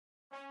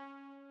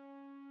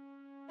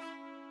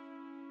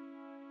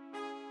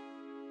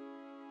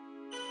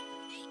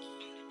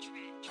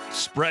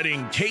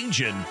Spreading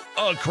Cajun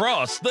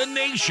across the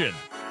nation.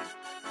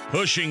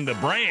 Pushing the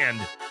brand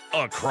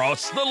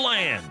across the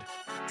land.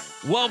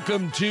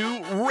 Welcome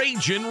to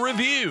Ragin'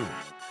 Review.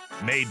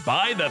 Made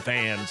by the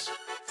fans,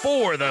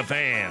 for the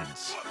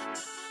fans.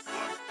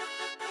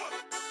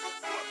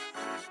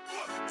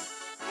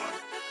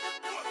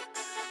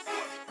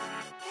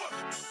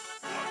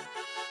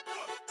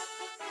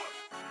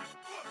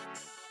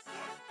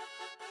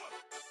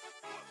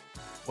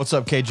 What's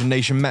up, Cajun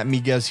Nation? Matt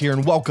Miguez here,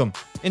 and welcome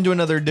into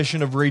another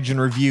edition of Ragin'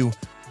 Review.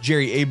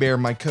 Jerry Abair,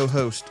 my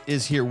co-host,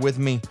 is here with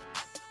me.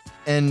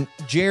 And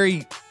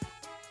Jerry,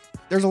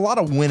 there's a lot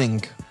of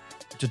winning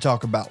to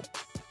talk about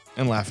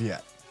in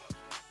Lafayette.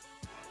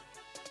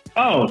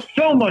 Oh,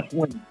 so much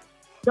winning.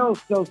 So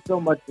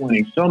much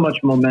winning. So much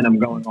momentum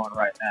going on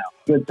right now.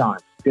 Good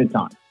times. Good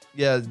times.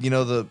 Yeah, you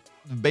know, the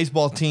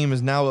baseball team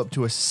is now up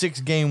to a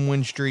 6-game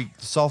win streak.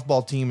 The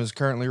softball team is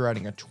currently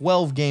riding a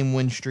 12-game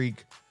win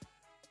streak.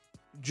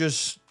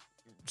 Just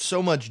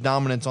so much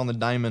dominance on the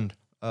diamond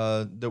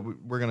that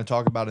we're going to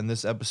talk about in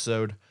this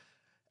episode,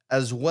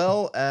 as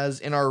well as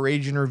in our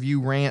Ragin'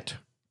 Review rant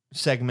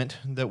segment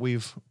that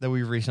we've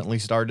recently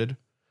started.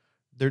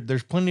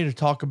 There's plenty to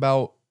talk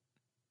about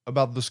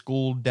the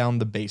school down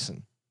the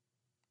basin,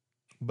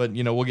 but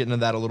you know, we'll get into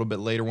that a little bit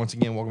later. Once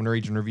again, welcome to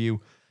Ragin'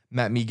 Review.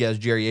 Matt Miguez,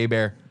 Jerry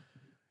Abair.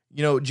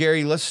 You know,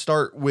 Jerry, let's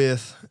start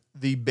with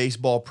the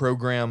baseball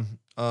program.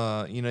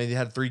 You know, they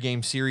had a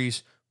 3-game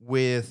series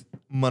with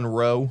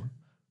Monroe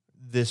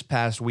this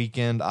past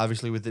weekend.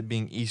 Obviously, with it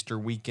being Easter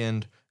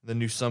weekend, the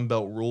new Sun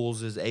Belt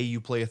rules is A,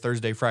 you play a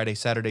Thursday, Friday,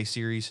 Saturday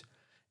series,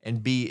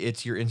 and B,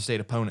 it's your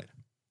in-state opponent.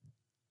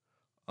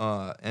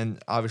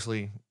 And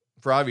obviously,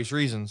 for obvious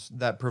reasons,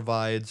 that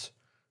provides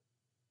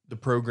the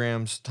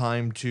programs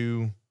time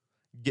to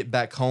get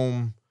back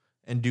home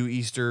and do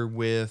Easter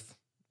with,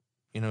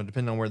 you know,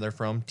 depending on where they're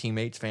from,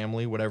 teammates,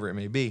 family, whatever it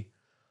may be.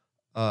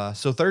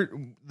 So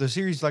the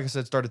series, like I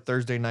said, started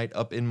Thursday night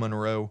up in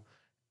Monroe,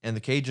 and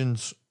the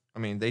Cajuns, I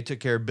mean, they took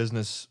care of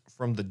business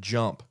from the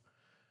jump.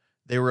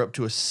 They were up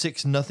to a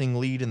 6-0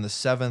 lead in the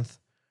 7th.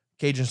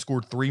 Cajuns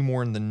scored 3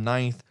 more in the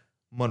 9th.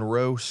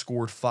 Monroe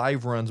scored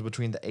 5 runs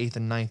between the 8th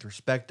and 9th,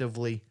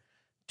 respectively,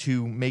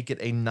 to make it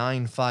a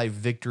 9-5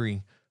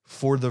 victory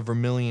for the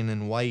Vermilion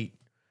and White.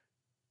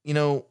 You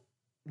know,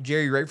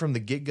 Jerry, right from the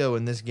get-go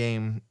in this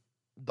game,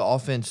 the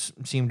offense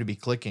seemed to be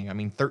clicking. I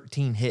mean,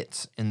 13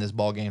 hits in this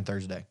ball game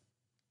Thursday.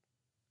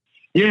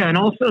 Yeah, and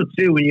also,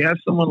 too, when you have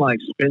someone like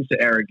Spencer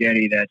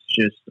Arrighetti that's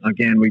just,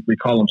 again, we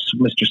call him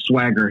Mr.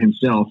 Swagger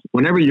himself,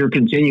 whenever you're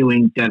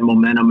continuing that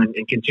momentum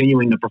and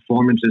continuing the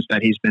performances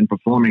that he's been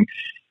performing,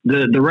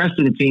 the rest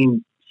of the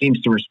team seems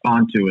to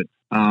respond to it.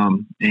 I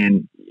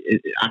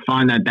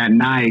find that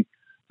night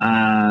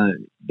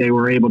they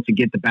were able to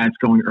get the bats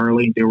going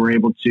early. They were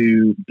able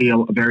to be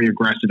very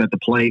aggressive at the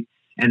plate.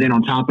 And then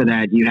on top of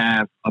that, you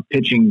have a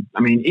pitching.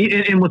 I mean,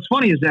 and what's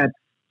funny is that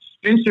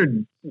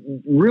Spencer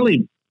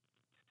really,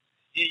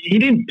 he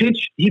didn't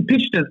pitch. He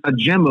pitched a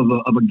gem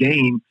of a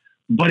game,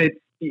 but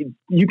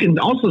you can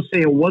also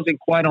say it wasn't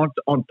quite on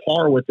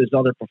par with his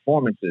other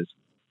performances.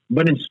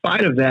 But in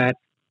spite of that,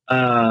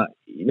 it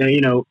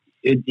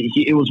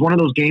was one of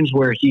those games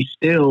where he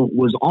still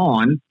was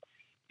on,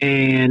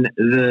 and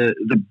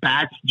the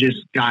bats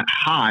just got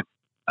hot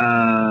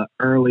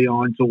early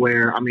on to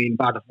where, I mean,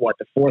 by the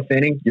 4th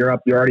inning, you're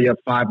already up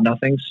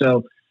 5-0.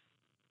 So,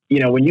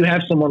 you know, when you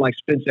have someone like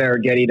Spencer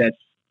Arrighetti that's,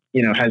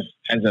 you know, has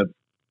a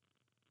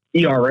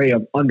ERA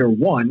of under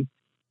 1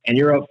 and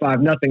you're up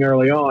 5-0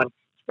 early on,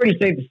 it's pretty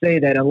safe to say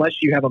that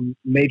unless you have a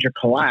major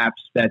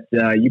collapse, that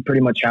you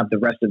pretty much have the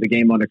rest of the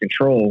game under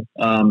control.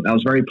 I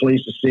was very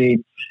pleased to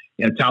see,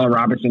 you know, Tyler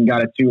Robertson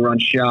got a 2-run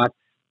shot.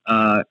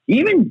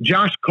 Even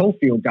Josh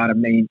Cofield got a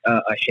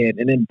hit,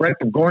 and then Brett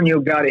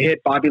Gornio got a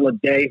hit. Bobby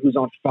Leday, who's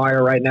on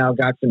fire right now,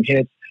 got some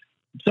hits.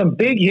 Some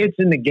big hits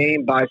in the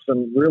game by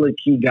some really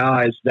key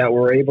guys that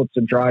were able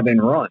to drive in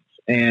runs.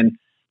 And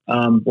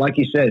like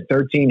you said,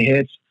 13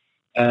 hits,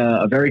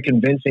 a very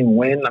convincing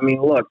win. I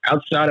mean, look,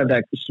 outside of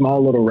that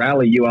small little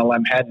rally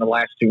ULM had in the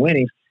last 2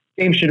 innings,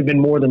 game should have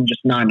been more than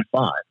just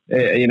 9-5.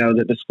 You know,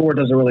 the score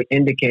doesn't really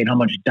indicate how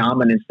much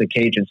dominance the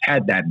Cajuns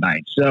had that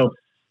night. So,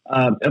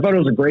 I thought it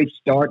was a great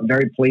start,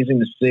 very pleasing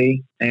to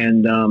see.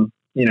 And,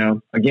 you know,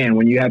 again,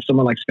 when you have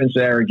someone like Spencer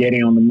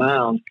Arrighetti on the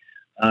mound,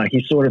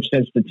 he sort of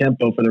sets the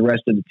tempo for the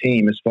rest of the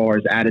team as far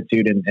as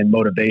attitude and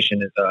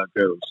motivation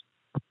goes.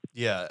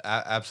 Yeah,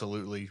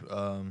 absolutely.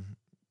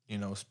 You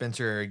know,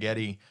 Spencer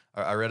Arrighetti,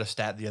 I read a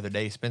stat the other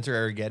day. Spencer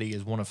Arrighetti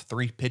is one of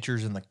 3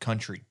 pitchers in the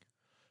country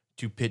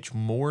to pitch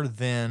more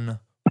than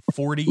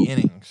 40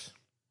 innings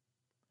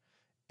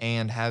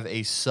and have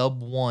a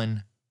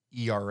sub-1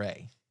 ERA.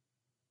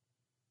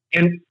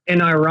 And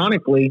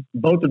ironically,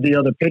 both of the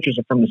other pitchers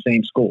are from the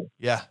same school.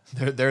 Yeah,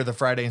 they're the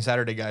Friday and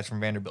Saturday guys from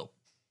Vanderbilt.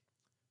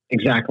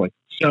 Exactly.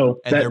 So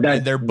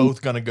they're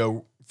both going to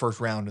go first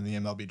round in the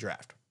MLB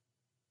draft.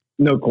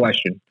 No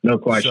question. So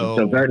that's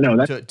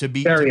to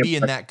be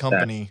in that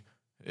company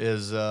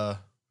is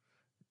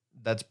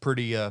that's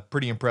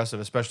pretty impressive,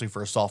 especially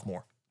for a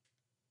sophomore.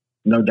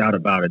 No doubt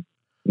about it.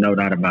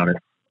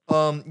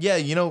 Yeah,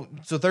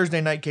 so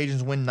Thursday night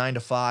Cajuns win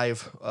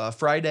 9-5.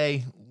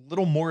 Friday,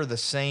 little more of the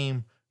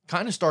same.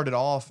 Kind of started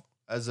off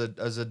as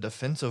a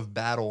defensive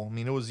battle. I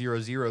mean, it was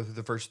 0-0 through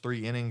the first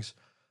 3 innings.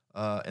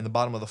 In the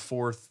bottom of the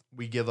 4th,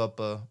 we give up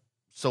a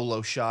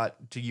solo shot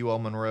to UL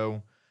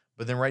Monroe.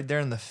 But then right there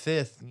in the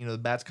 5th, the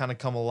bats kind of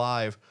come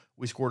alive.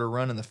 We scored a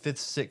run in the 5th,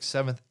 6th,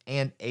 7th,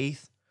 and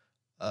 8th,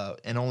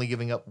 and only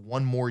giving up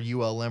one more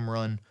ULM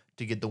run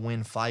to get the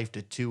win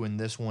 5-2 in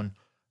this one.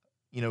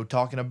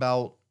 Talking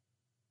about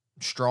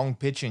strong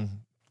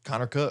pitching,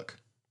 Connor Cook.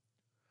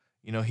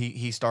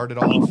 He started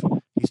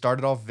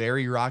off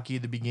very rocky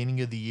at the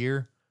beginning of the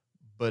year,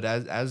 but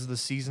as the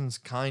season's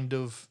kind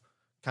of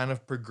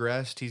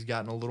progressed, he's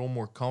gotten a little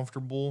more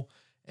comfortable,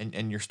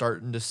 and you're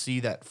starting to see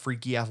that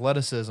freaky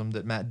athleticism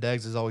that Matt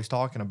Deggs is always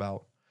talking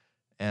about,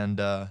 and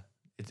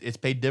it's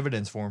paid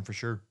dividends for him for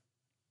sure.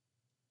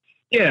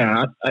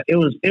 Yeah, it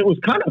was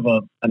kind of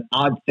an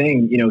odd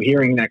thing,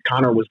 hearing that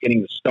Connor was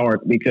getting the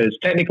start, because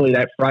technically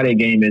that Friday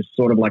game is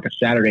sort of like a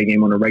Saturday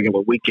game on a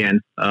regular weekend.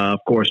 Of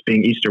course,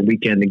 being Easter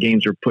weekend, the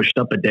games are pushed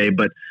up a day.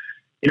 But,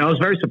 I was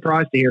very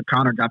surprised to hear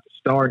Connor got the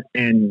start,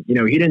 and, he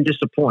didn't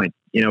disappoint.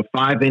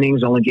 5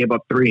 innings, only gave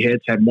up 3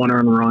 hits, had 1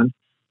 earned run,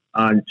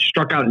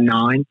 struck out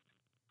 9.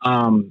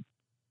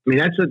 I mean,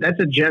 that's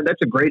a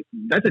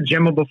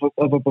gem of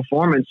a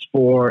performance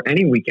for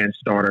any weekend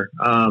starter.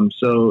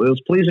 So it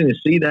was pleasing to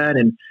see that,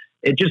 and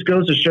it just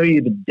goes to show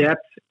you the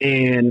depth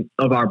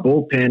of our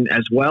bullpen,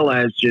 as well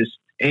as just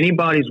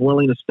anybody's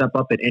willing to step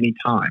up at any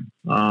time.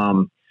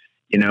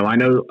 I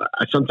know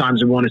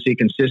sometimes we want to see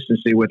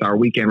consistency with our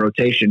weekend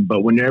rotation,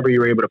 but whenever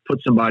you're able to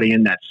put somebody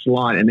in that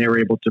slot and they're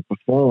able to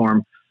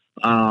perform,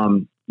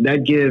 that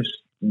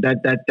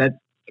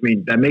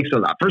makes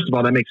first of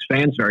all, that makes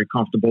fans very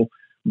comfortable.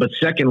 But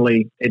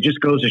secondly, it just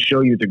goes to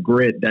show you the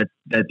grit that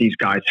these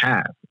guys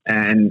have,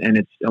 and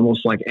it's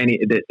almost like at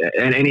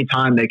any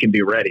time they can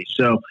be ready.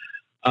 So,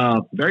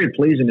 very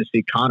pleasing to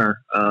see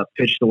Connor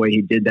pitch the way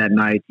he did that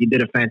night. He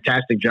did a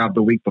fantastic job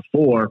the week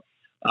before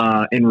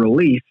in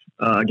relief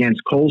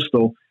against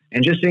Coastal,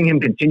 and just seeing him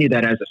continue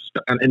that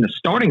in the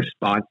starting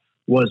spot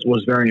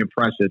was very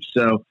impressive.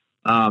 So,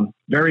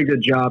 very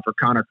good job for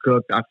Connor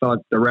Cook. I thought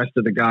the rest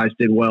of the guys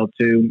did well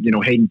too.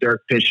 Hayden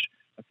Dirk pitched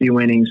a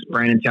few innings.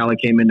 Brandon Talley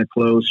came in to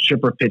close.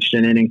 Shipper pitched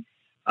an inning.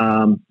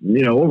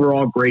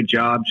 Overall, great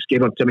job. Just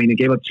gave up 2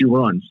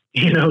 runs,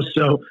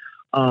 so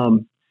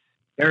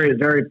very,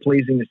 very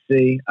pleasing to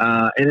see.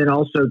 And then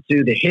also,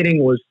 too, the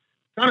hitting was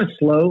kind of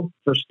slow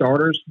for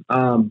starters.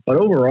 But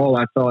overall,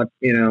 I thought,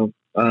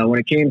 when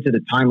it came to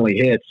the timely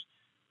hits,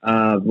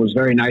 it was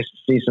very nice to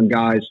see some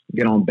guys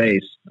get on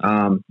base.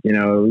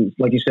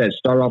 Like you said,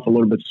 started off a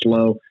little bit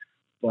slow,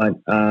 but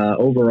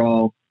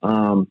overall,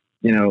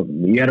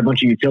 you had a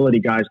bunch of utility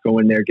guys go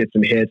in there, get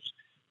some hits.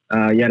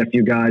 You had a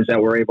few guys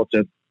that were able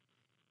to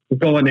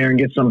go in there and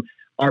get some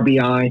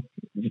RBI,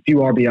 a few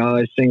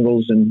RBI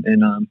singles, and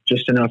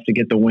just enough to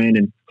get the win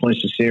and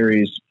clinch the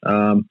series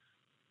on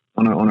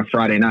a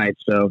Friday night.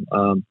 So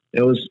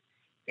it's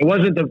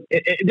one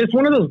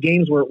of those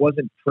games where it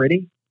wasn't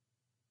pretty,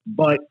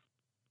 but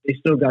they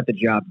still got the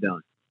job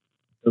done.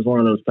 It was one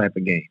of those type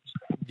of games.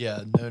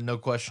 Yeah, no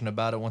question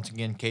about it. Once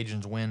again,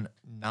 Cajuns win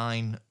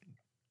 9-5.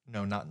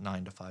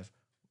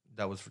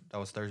 That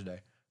was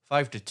Thursday.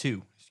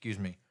 5-2, excuse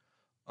me.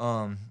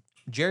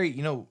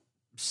 Jerry,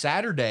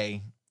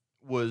 Saturday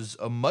was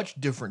a much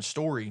different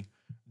story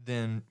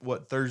than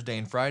what Thursday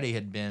and Friday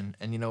had been.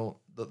 And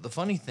the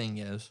funny thing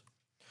is,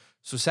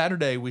 so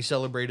Saturday we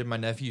celebrated my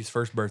nephew's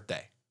first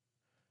birthday.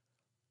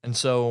 And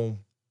so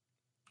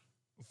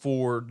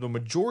for the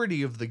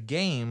majority of the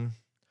game,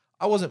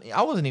 I wasn't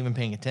even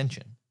paying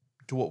attention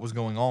to what was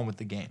going on with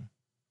the game.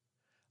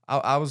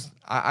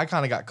 I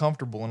kind of got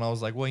comfortable, and I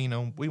was like,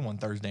 well, we won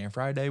Thursday and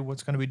Friday.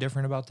 What's going to be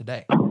different about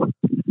today?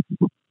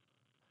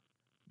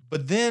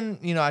 But then,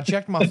 I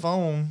checked my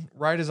phone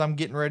right as I'm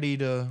getting ready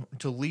to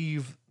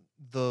leave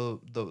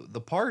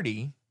the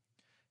party,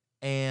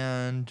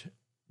 and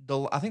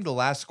I think the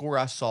last score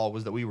I saw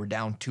was that we were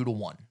down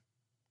 2-1. And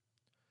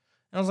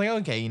I was like,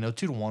 okay,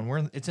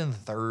 2-1. It's in the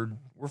third.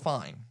 We're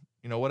fine.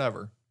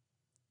 Whatever.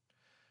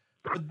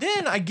 But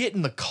then I get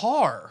in the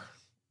car,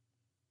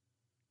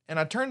 and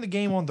I turn the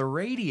game on the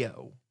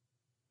radio,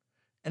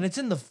 and it's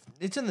in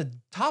the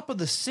top of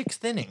the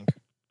 6th inning,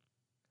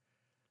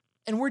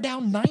 and we're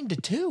down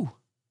 9-2.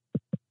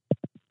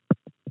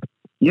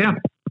 Yeah. And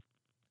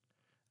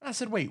I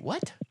said, wait,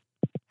 what?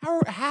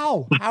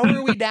 How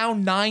are we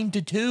down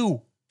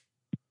 9-2?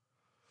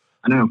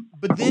 I know.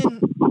 But then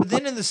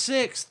in the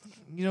 6th,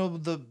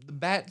 the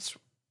bats,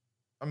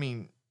 I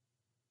mean,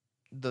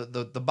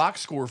 the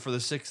box score for the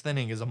 6th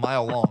inning is a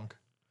mile long.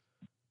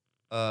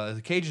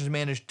 The Cajuns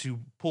managed to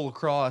pull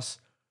across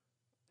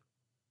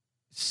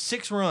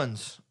 6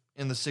 runs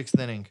in the 6th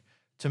inning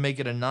to make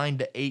it a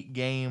 9-8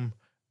 game.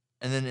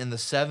 And then in the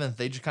 7th,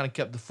 they just kind of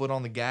kept the foot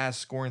on the gas,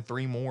 scoring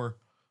 3 more.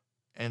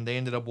 And they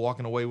ended up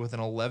walking away with an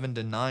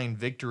 11-9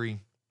 victory.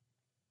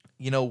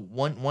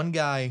 One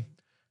guy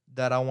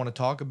that I want to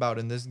talk about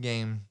in this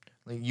game,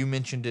 like you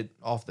mentioned it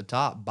off the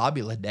top,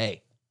 Bobby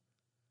Leday.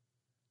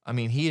 I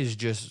mean, he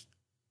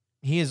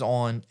is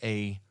on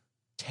a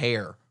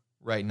tear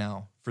right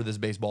now for this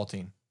baseball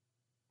team.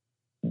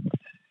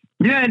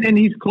 Yeah, and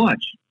he's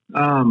clutch.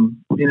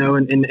 You know,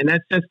 and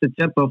that sets the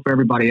tempo for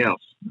everybody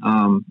else.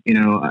 You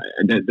know,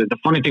 the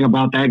funny thing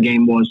about that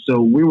game was,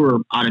 so we were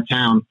out of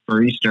town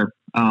for Easter.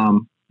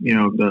 You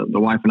know, the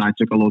wife and I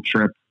took a little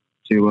trip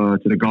to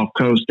the Gulf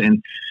Coast,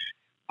 and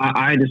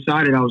I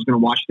decided I was going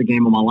to watch the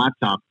game on my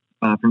laptop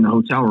from the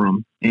hotel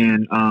room.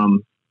 And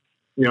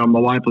you know, my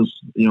wife was,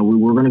 you know, we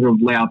were going to go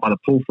lay out by the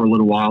pool for a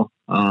little while,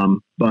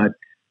 but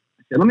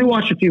let me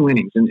watch a few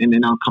innings and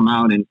then I'll come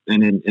out and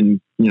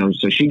you know,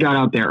 so she got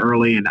out there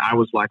early and I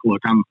was like,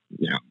 look,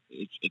 you know,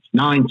 it's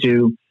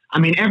 9-2. I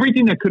mean,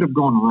 everything that could have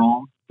gone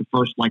wrong the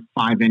first like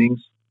 5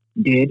 innings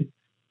did.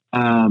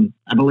 I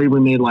believe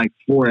we made like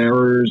 4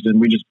 errors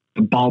and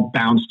the ball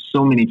bounced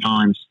so many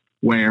times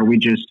where we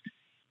just,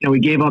 you know, we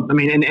gave up. I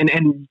mean,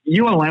 and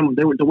ULM,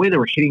 the way they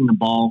were hitting the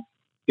ball,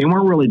 they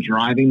weren't really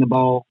driving the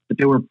ball, but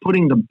they were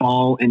putting the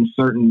ball in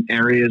certain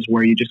areas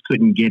where you just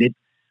couldn't get it.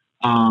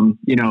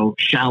 You know,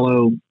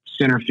 shallow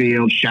center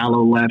field,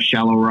 shallow left,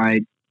 shallow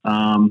right,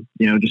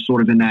 you know, just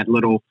sort of in that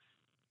little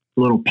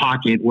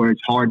pocket where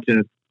it's hard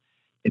to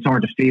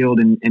field.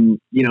 And,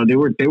 you know, they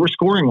were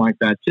scoring like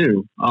that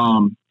too.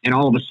 And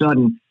all of a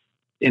sudden,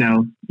 you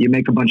know, you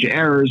make a bunch of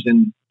errors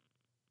and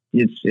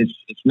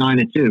it's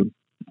 9-2.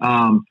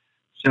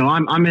 So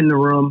I'm in the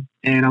room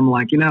and I'm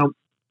like, you know,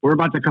 we're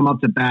about to come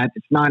up to bat.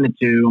 It's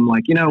 9-2. I'm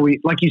like, you know,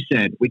 like you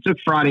said, we took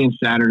Friday and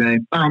Saturday.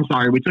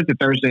 We took the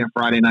Thursday and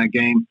Friday night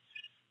game.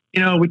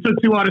 You know, we took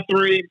 2 out of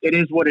 3. It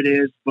is what it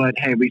is. But,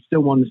 hey, we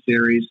still won the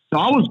series. So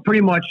I was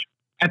pretty much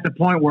at the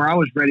point where I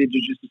was ready to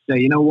just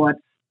say, you know what?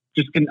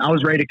 I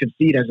was ready to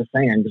concede as a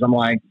fan because I'm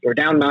like, you're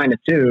down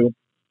 9-2.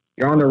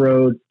 You're on the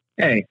road.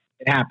 Hey,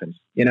 it happens.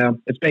 You know,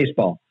 it's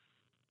baseball.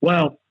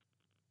 Well,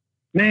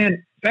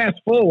 man, fast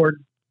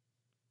forward.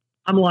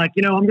 I'm like,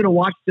 you know, I'm gonna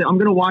watch the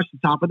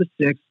top of the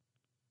 6th.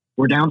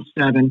 We're down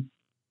 7.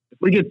 If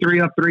we get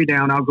 3 up, 3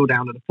 down, I'll go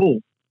down to the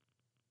pool.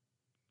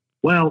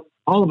 Well,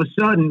 all of a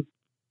sudden,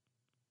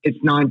 it's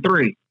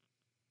 9-3, and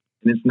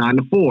it's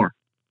 9-4, and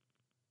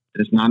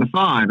it's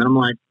 9-5, and I'm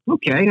like,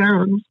 okay,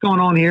 what's going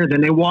on here?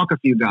 Then they walk a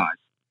few guys.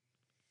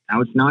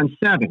 Now it's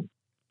 9-7.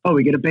 Oh,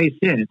 we get a base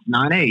hit. It's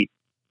 9-8.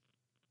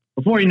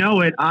 Before you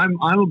know it, I'm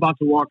about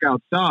to walk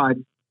outside.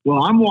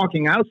 Well, I'm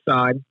walking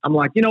outside. I'm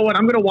like, you know what?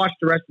 I'm going to watch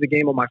the rest of the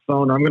game on my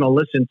phone, or I'm going to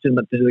listen to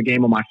the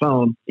game on my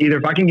phone. Either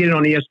if I can get it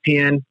on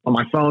ESPN on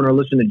my phone or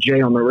listen to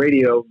Jay on the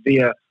radio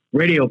via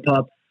Radio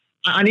Pup.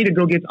 I need to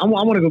go I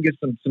want to go get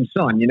some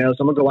sun, you know, so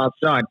I'm going to go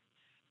outside.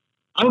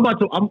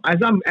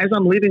 As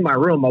I'm leaving my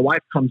room, my wife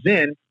comes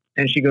in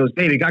and she goes,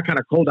 baby, it got kind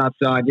of cold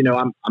outside. You know,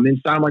 I'm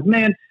inside. I'm like,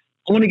 man,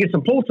 I want to get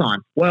some pool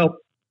time. Well,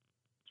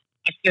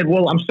 I said,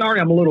 well, I'm sorry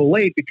I'm a little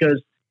late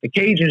because the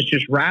Cajuns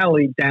just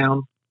rallied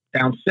down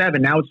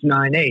 7. Now it's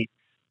 9-8.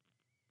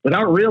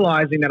 Without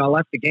realizing that I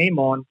left the game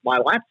on my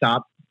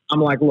laptop,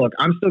 I'm like, look,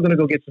 I'm still going to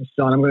go get some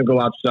sun. I'm going to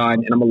go outside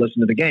and I'm going to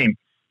listen to the game.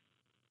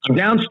 I'm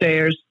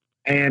downstairs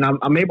and I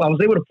was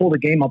able to pull the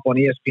game up on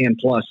ESPN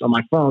Plus on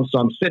my phone. So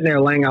I'm sitting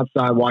there laying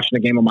outside watching the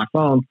game on my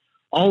phone.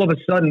 All of a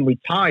sudden we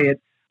tie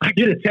it. I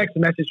get a text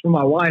message from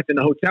my wife in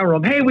the hotel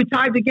room. Hey, we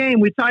tied the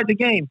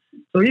game.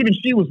 So even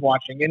she was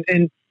watching.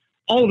 And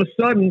all of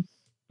a sudden,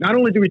 not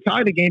only do we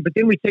tie the game, but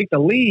then we take the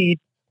lead.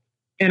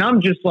 And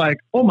I'm just like,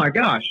 oh my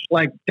gosh,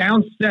 like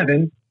down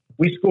 7,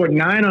 we scored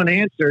 9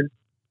 unanswered.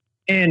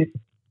 And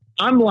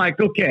I'm like,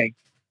 okay,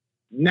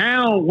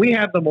 now we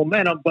have the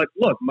momentum, but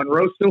look,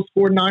 Monroe still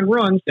scored 9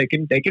 runs. They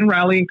can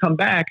rally and come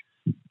back.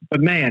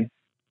 But man,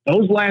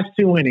 those last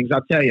 2 innings,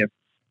 I'll tell you,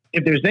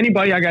 if there's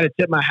anybody I got to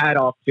tip my hat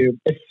off to,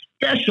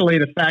 especially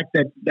the fact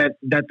that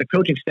the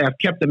coaching staff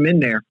kept them in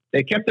there.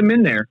 They kept them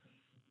in there.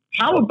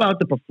 How about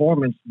the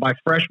performance by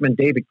freshman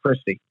David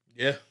Christie?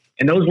 Yeah.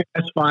 In those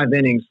last 5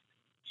 innings,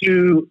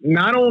 to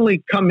not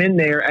only come in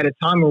there at a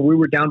time where we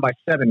were down by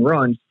 7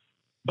 runs,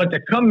 but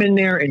to come in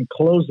there and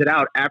close it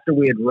out after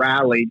we had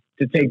rallied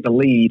to take the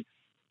lead.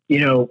 You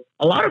know,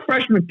 a lot of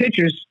freshman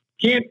pitchers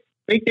can't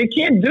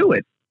do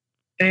it.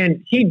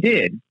 And he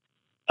did.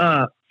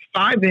 5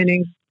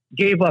 innings,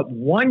 gave up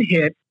 1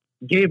 hit,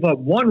 gave up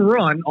 1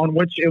 run, on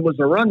which it was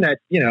a run that,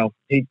 you know,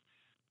 he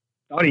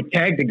thought he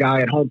tagged the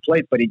guy at home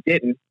plate, but he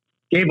didn't.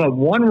 Gave up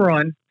 1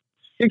 run,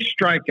 6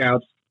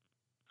 strikeouts.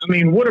 I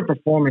mean, what a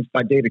performance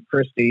by David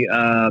Christie,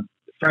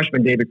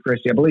 freshman David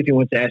Christie. I believe he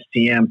went to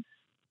STM.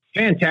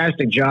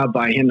 Fantastic job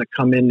by him to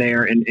come in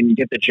there and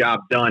get the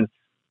job done.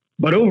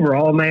 But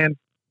overall, man,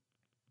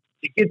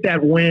 to get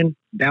that win,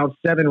 down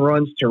 7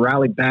 runs, to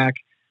rally back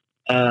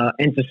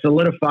and to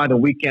solidify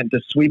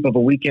the sweep of a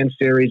weekend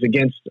series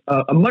against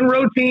a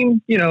Monroe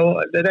team, you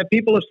know, that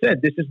people have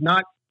said, this is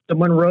not the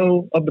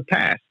Monroe of the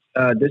past.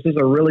 This is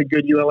a really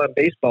good ULM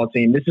baseball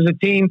team. This is a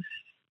team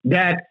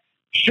that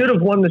should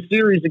have won the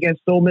series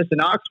against Ole Miss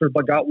and Oxford,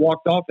 but got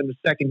walked off in the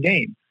second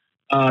game.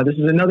 This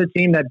is another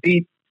team that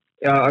beat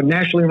a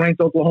nationally ranked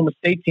Oklahoma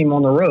State team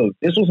on the road.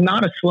 This was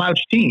not a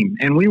slouch team,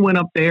 and we went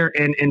up there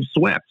and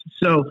swept.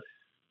 So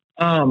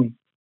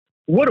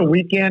what a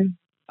weekend.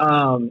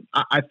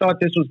 I thought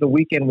this was the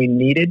weekend we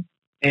needed.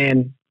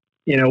 And,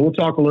 we'll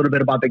talk a little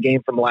bit about the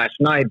game from last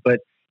night, but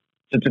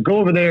to go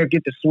over there,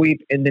 get the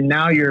sweep, and then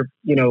now you're,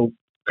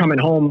 coming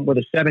home with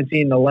a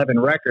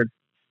 17-11 record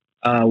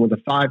with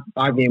a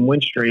five-game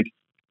win streak,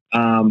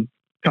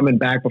 coming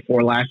back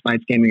before last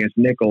night's game against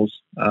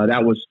Nichols.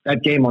 That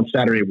game on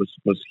Saturday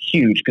was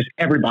huge because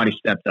everybody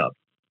stepped up.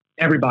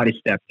 Everybody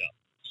stepped up.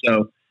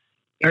 So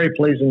very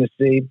pleasing to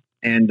see.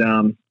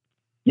 And,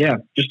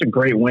 just a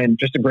great win,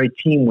 just a great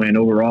team win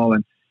overall.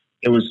 And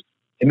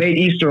it made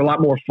Easter a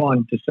lot more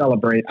fun to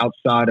celebrate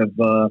outside of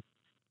the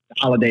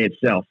holiday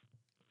itself.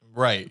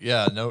 Right.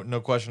 Yeah.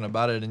 No question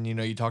about it. And,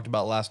 you talked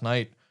about last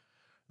night,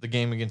 the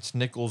game against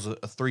Nichols, a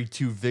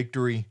 3-2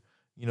 victory.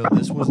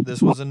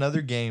 This was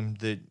another game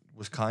that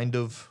was kind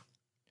of,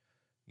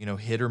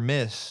 hit or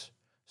miss.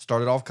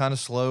 Started off kind of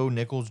slow.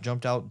 Nichols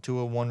jumped out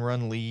to a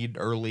 1-run lead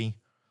early.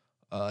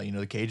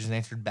 The Cajuns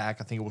answered back.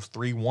 I think it was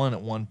 3-1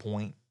 at one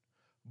point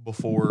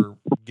before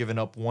giving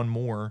up one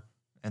more,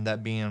 and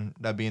that being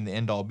the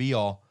end-all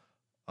be-all.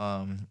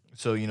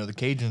 So the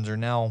Cajuns are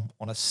now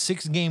on a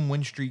 6-game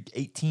win streak,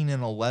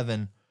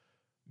 18-11,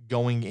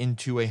 going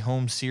into a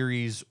home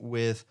series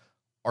with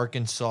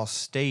Arkansas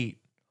State.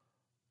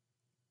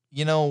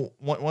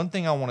 One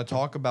thing I want to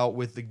talk about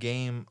with the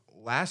game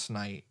last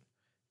night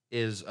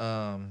is,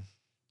 and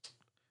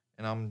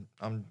I'm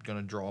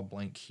gonna draw a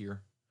blank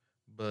here,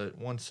 but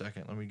 1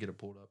 second, let me get it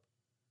pulled up.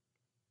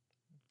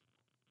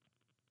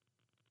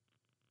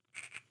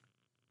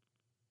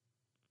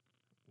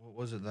 What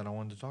was it that I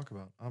wanted to talk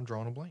about? I'm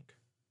drawing a blank.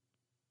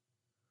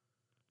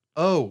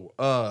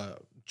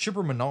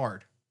 Chipper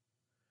Menard.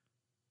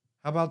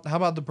 How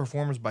about the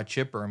performance by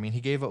Chipper? I mean, he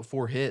gave up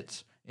 4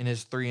 hits in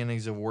his 3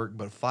 innings of work,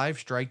 but 5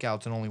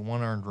 strikeouts and only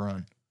 1 earned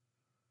run.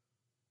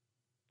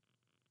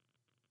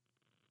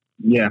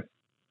 Yeah.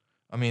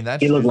 I mean,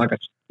 he looked like a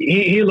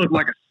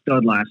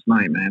stud last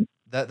night, man.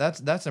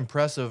 That's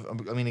impressive.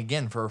 I mean,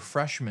 again, for a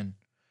freshman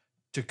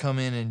to come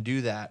in and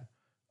do that.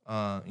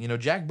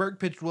 Jack Burke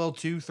pitched well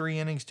too. 3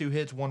 innings, 2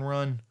 hits, 1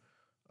 run,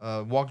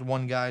 walked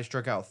 1 guy,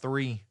 struck out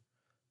 3.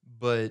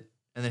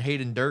 And then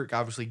Hayden Dirk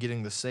obviously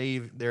getting the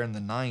save there in the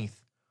 9th.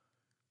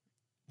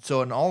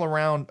 So an all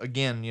around,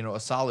 again, a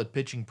solid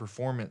pitching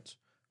performance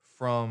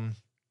from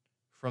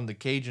the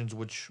Cajuns,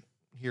 which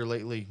here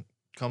lately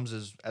comes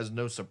as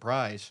no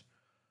surprise.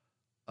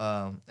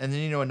 And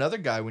then another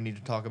guy we need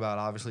to talk about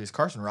obviously is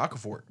Carson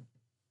Roccaforte.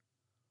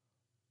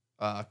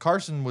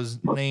 Carson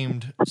was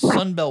named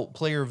Sunbelt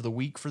Player of the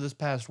Week for this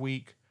past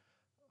week.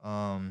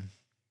 But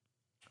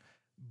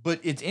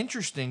it's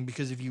interesting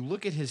because if you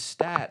look at his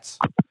stats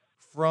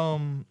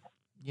from,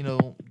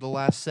 the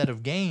last set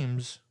of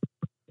games,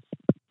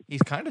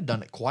 he's kind of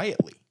done it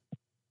quietly.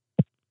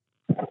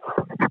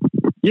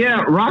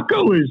 Yeah,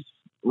 Rocco is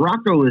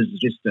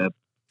just a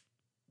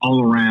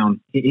all around.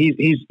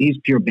 He's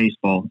pure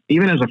baseball.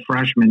 Even as a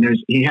freshman,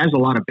 he has a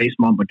lot of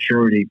baseball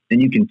maturity,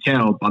 and you can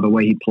tell by the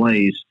way he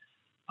plays.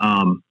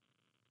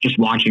 Just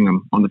watching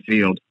him on the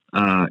field,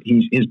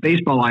 his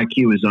baseball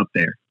IQ is up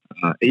there,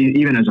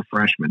 even as a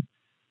freshman.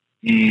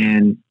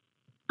 And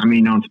I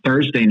mean, on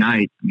Thursday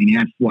night, he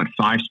had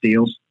 5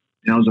 steals.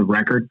 That was a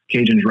record,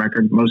 Cajuns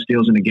record, most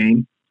steals in a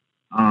game.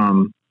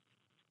 It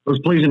was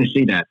pleasing to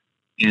see that.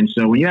 And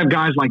so when you have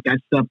guys like that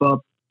step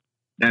up,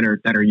 that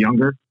are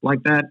younger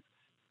like that,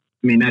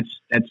 that's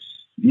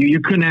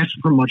you couldn't ask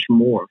for much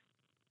more,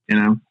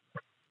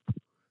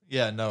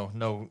 Yeah,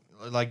 no.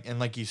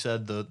 Like you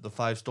said, the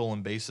 5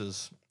 stolen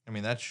bases.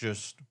 That's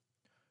just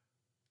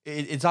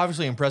it's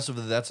obviously impressive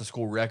that that's a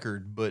school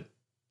record, but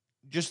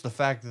just the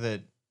fact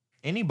that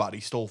anybody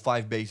stole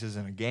 5 bases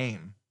in a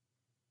game.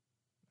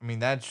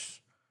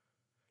 That's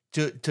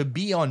to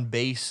be on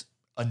base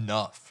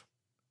enough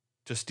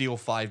to steal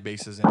 5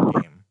 bases in a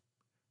game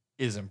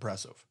is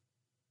impressive.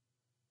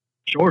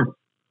 Sure.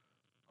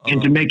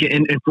 And to make it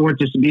and for it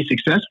to be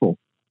successful.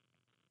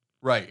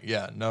 Right.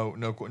 Yeah.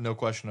 No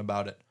question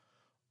about it.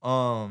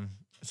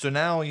 So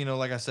now,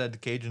 like I said, the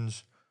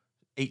Cajuns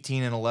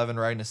 18-11,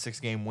 riding a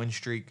 6-game win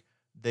streak.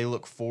 They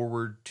look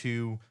forward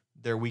to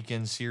their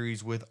weekend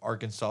series with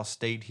Arkansas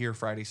State here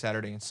Friday,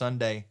 Saturday, and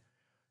Sunday.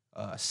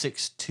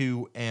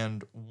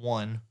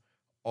 6-2-1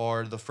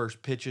 are the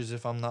first pitches,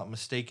 if I'm not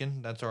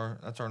mistaken. That's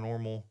our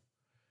normal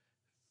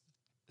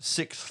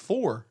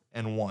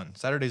 6-4-1.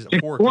 Saturday's at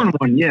 4 o'clock.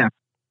 6-4-1, yeah.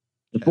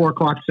 The 4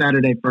 o'clock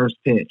Saturday first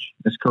pitch.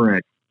 That's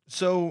correct.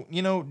 So,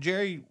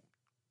 Jerry,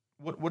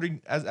 what are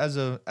you, as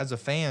a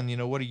fan,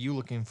 what are you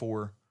looking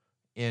for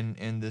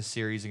in this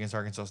series against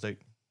Arkansas State?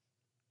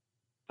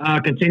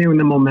 Continuing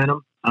the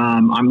momentum.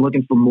 I'm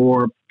looking for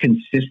more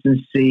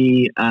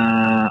consistency in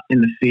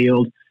the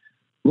field.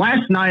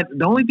 Last night,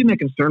 the only thing that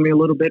concerned me a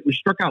little bit, we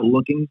struck out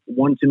looking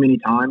one too many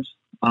times.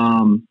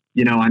 I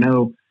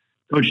know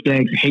Coach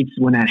Deggs hates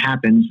when that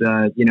happens.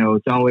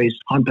 It's always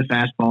hunt the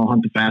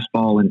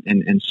fastball,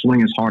 and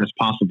swing as hard as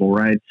possible,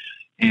 right?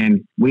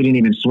 And we didn't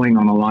even swing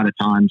on a lot of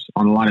times,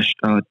 on a lot of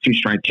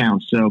 2-strike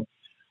counts. So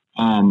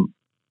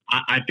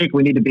I think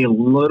we need to be a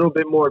little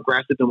bit more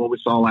aggressive than what we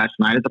saw last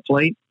night at the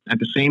plate. At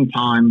the same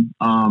time,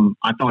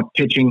 I thought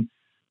pitching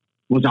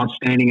was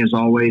outstanding as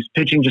always.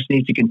 Pitching just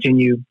needs to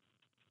continue.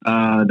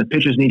 The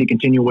pitchers need to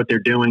continue what they're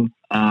doing.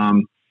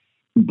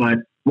 But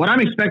what I'm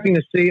expecting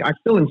to see, I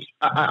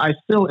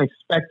still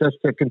expect us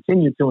to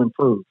continue to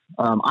improve.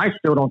 I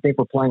still don't think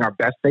we're playing our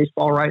best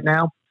baseball right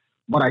now,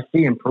 but I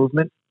see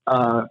improvement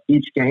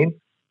each game,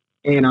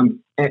 and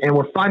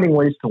we're finding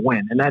ways to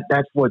win, and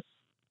that's what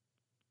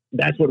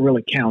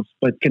really counts.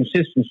 But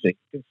consistency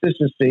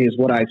is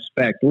what I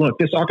expect. Look,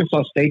 this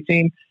Arkansas State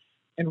team,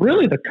 and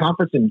really the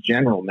conference in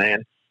general,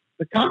 man.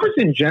 The conference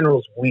in general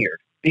is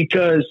weird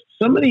because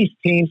some of these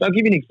teams. I'll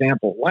give you an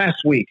example.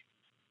 Last week,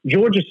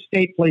 Georgia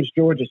State plays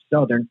Georgia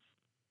Southern.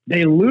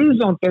 They lose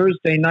on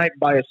Thursday night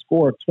by a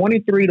score of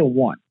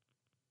 23-1.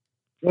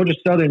 Georgia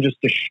Southern just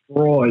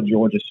destroyed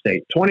Georgia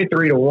State,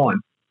 23-1. So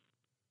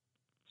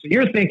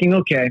you're thinking,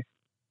 okay,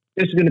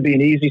 this is going to be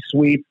an easy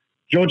sweep.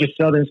 Georgia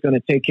Southern's going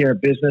to take care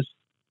of business.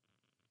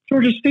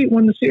 Georgia State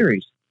won the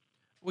series.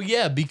 Well,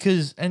 yeah,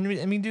 because I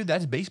mean, dude,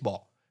 that's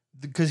baseball.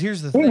 Because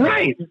here's the thing.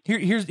 Right.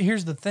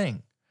 Here's the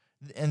thing,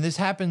 and this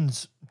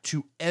happens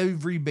to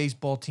every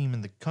baseball team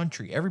in the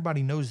country.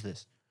 Everybody knows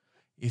this.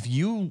 If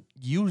you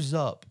use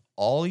up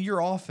all your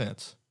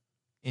offense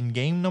in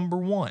game number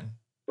 1,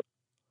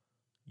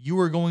 you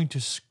are going to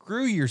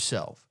screw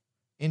yourself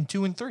in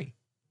 2 and 3.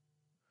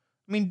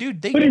 I mean,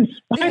 dude, they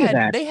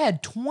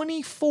had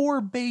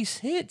 24 base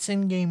hits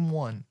in game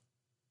 1.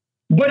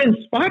 But in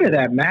spite of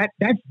that, Matt,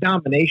 that's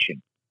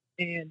domination.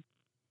 And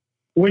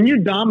when you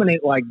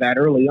dominate like that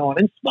early on,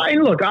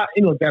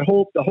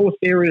 the whole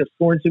theory of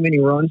scoring too many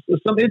runs,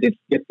 there's some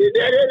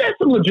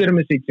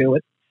legitimacy to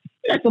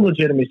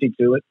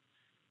it.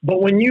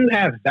 But when you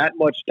have that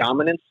much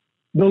dominance,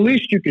 the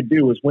least you could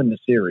do is win the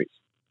series.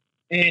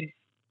 And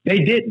they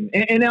didn't.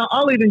 And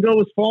I'll even go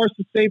as far as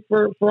to say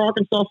for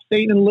Arkansas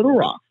State and Little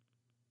Rock.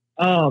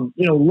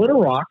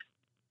 Little Rock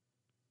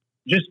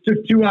just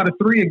took 2 out of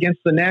 3 against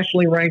the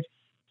nationally ranked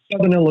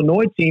Southern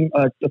Illinois team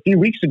a few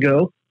weeks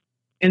ago.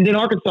 And then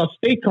Arkansas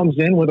State comes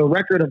in with a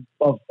record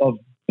of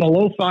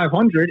below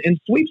 500 and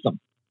sweeps them.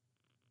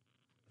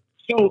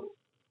 So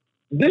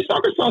this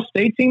Arkansas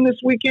State team this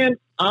weekend,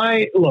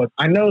 I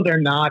know they're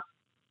not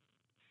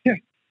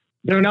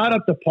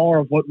up to par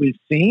of what we've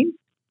seen,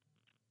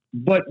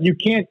 but you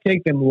can't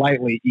take them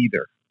lightly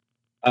either.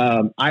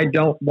 I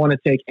don't want to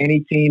take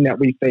any team that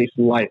we face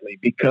lightly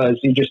because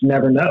you just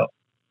never know.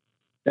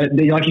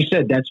 Like you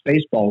said, that's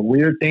baseball.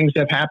 Weird things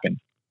have happened.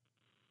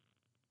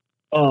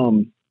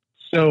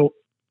 So,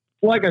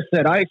 like I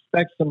said, I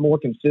expect some more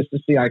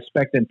consistency. I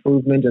expect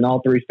improvement in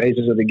all 3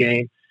 phases of the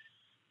game.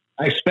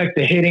 I expect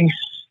the hitting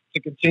to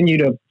continue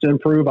to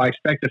improve. I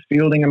expect the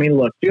fielding. I mean,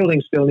 look,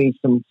 fielding still needs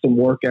some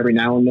work every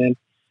now and then.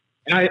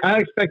 And I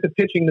expect the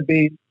pitching to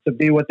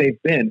be what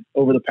they've been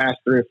over the past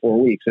 3 or 4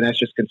 weeks, and that's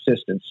just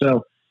consistent.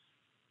 So,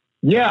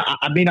 yeah,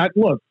 I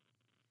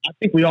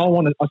think we all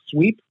want a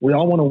sweep. We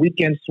all want a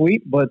weekend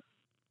sweep, but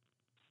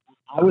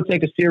I would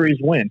take a series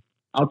win.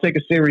 I'll take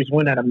a series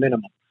win at a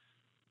minimum.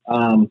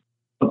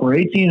 But we're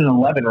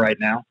 18-11 right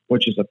now,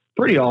 which is a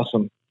pretty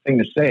awesome thing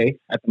to say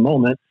at the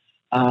moment.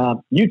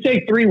 You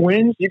take 3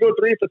 wins, you go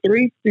 3 for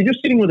 3, you're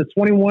just sitting with a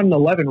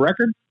 21-11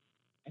 record,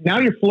 and now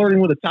you're flirting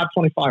with a top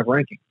 25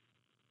 ranking.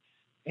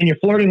 And you're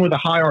flirting with a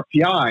high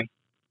RPI,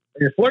 or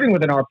you're flirting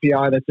with an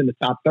RPI that's in the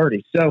top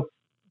 30. So,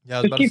 yeah,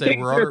 I was about to say,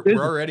 we're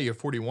already at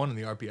 41 in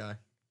the RPI.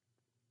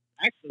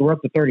 Actually, we're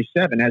up to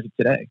 37 as of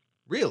today.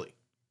 Really?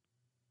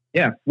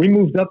 Yeah, we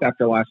moved up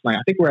after last night.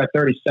 I think we're at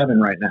 37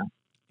 right now.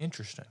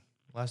 Interesting.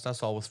 Last I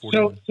saw was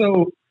 41.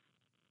 So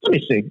let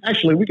me see.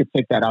 Actually, we could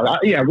take that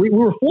out. We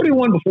were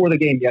 41 before the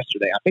game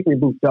yesterday. I think we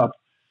moved up.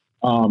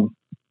 I'm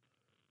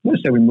going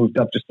to say we moved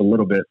up just a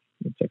little bit.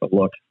 Let me take a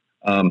look.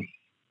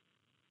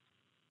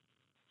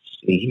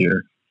 See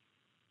here.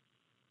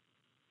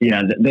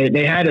 Yeah,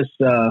 they had us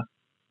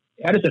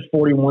at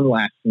 41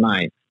 last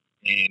night,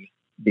 and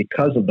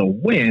because of the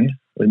win,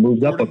 we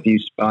moved up a few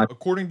spots.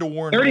 According to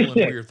Warren Nolan,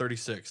 we are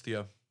 36th.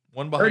 Yeah,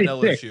 one behind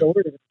 36, LSU. So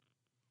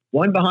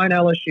one behind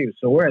LSU.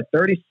 So we're at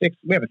 36.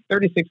 We have a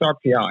 36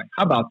 RPI.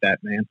 How about that,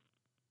 man?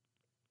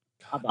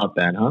 How about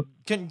that, huh?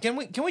 Can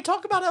we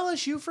talk about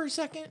LSU for a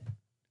second?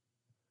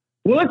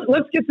 Well,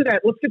 let's get to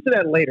that. Let's get to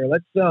that later.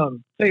 Let's tell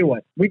you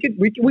what we can.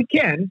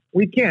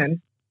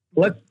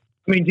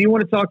 Do you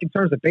want to talk in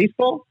terms of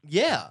baseball?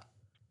 Yeah.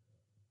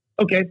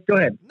 Okay, go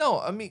ahead. No,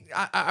 I mean,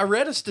 I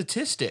read a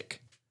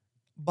statistic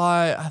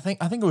by I think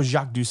it was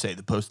Jacques Doucet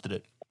that posted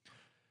it.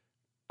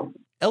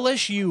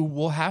 LSU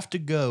will have to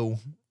go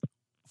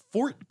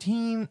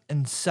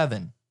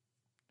 14-7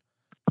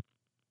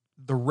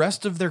 the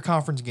rest of their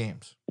conference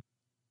games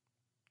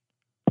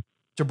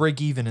to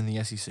break even in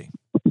the SEC.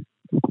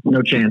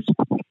 No chance.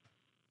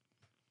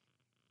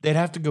 They'd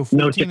have to go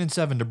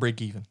 14-7 to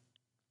break even.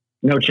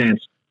 No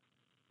chance.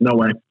 No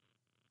way.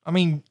 I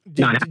mean,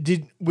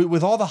 did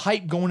with all the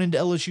hype going into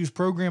LSU's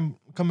program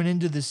coming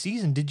into this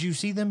season, did you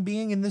see them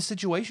being in this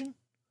situation?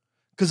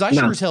 Because I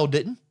sure as hell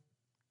didn't.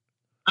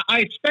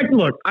 I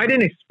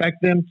didn't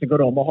expect them to go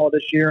to Omaha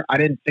this year. I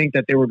didn't think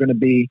that they were going to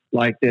be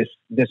like this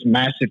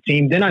massive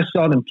team. Then I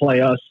saw them play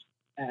us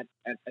at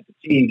the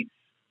Teague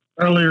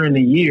earlier in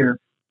the year,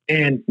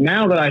 And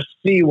now that I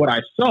see what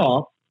I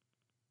saw,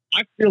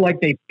 I feel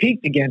like they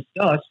peaked against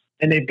us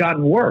and they've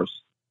gotten worse.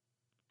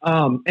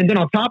 And then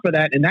on top of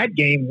that, in that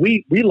game,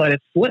 we let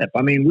it slip.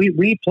 I mean,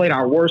 we played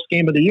our worst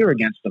game of the year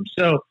against them.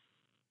 So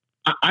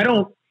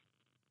I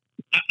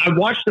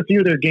watched a few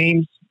of their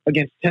games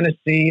against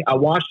Tennessee. I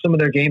watched some of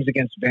their games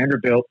against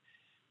Vanderbilt.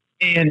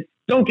 And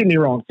don't get me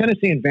wrong,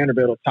 Tennessee and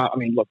Vanderbilt are top. I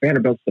mean, look,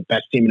 Vanderbilt's the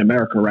best team in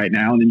America right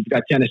now. And then you've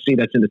got Tennessee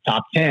that's in the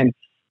top 10.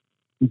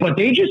 But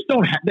they just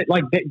don't have,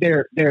 like,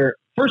 they're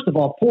first of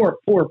all, poor,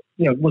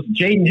 was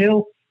Jaden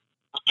Hill.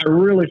 I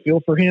really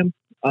feel for him.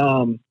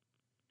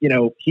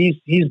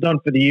 He's done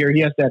for the year.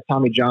 He has to have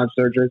Tommy John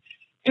surgery.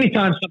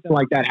 Anytime something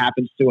like that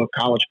happens to a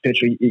college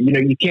pitcher,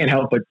 you can't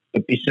help but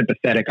be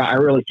sympathetic. I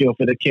really feel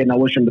for the kid, and I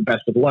wish him the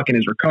best of luck in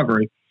his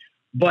recovery.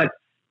 But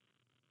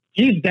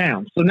he's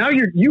down. So now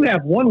you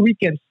have one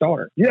weekend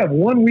starter. You have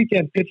one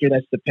weekend pitcher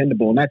that's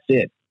dependable, and that's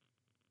it.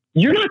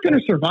 You're not going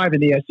to survive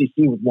in the SEC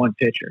with one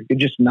pitcher. You're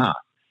just not.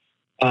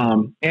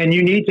 And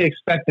you need to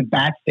expect the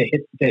bats to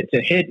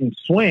hit and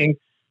swing,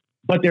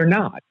 but they're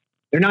not.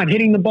 They're not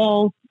hitting the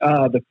ball.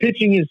 The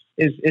pitching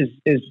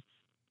is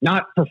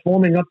not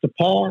performing up to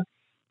par.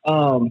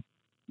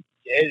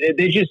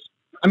 They just,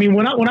 I mean,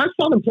 when I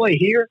saw them play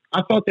here,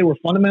 I thought they were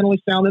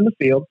fundamentally sound in the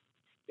field.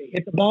 They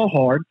hit the ball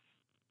hard,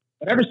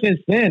 but ever since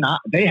then,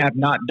 they have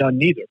not done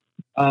neither.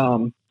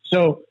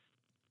 So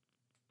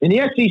in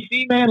the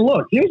SEC, man,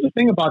 look, here's the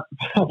thing about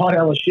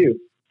LSU.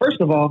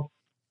 First of all,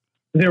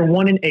 they're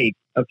 1-8.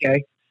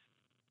 Okay,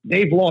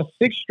 they've lost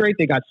 6 straight.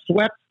 They got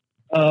swept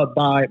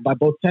by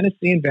both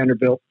Tennessee and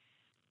Vanderbilt.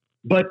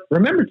 But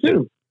remember,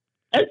 too,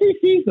 SEC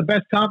is the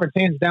best conference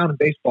hands down in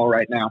baseball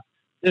right now.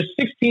 There's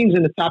 6 teams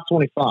in the top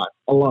 25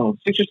 alone,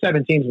 6 or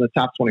 7 teams in the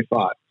top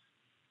 25.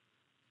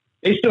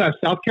 They still have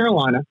South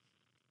Carolina.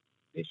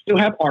 They still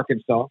have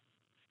Arkansas.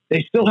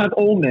 They still have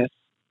Ole Miss.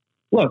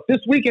 Look, this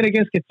weekend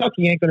against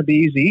Kentucky ain't going to be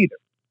easy either.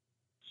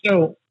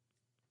 So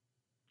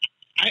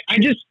I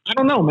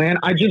don't know, man.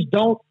 I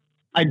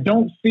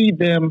don't see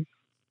them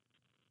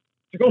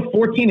to go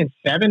 14-7.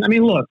 I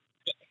mean, look,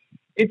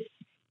 it's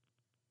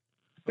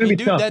going to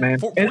be tough, man.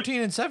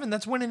 14-7,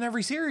 that's winning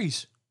every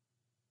series.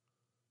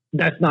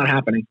 That's not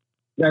happening.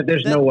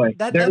 There's no way.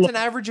 That's an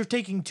average of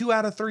taking 2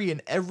 out of 3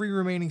 in every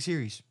remaining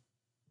series.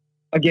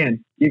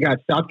 Again, you got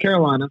South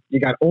Carolina, you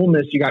got Ole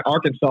Miss, you got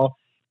Arkansas,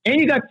 and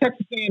you got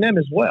Texas A&M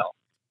as well.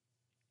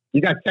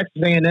 You got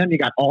Texas A&M, you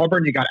got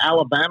Auburn, you got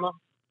Alabama.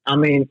 I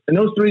mean, in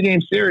those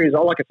 3-game series,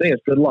 all I can say is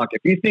good luck.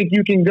 If you think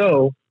you can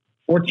go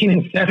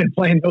 14-7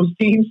 playing those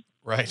teams,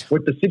 right,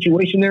 with the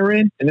situation they're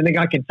in, and then they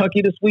got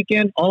Kentucky this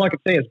weekend, all I can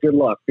say is good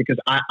luck because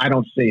I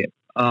don't see it.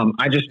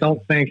 I just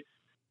don't think.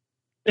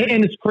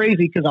 And it's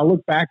crazy because I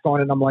look back on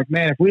it and I'm like,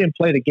 man, if we didn't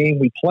play the game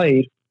we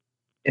played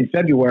in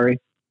February,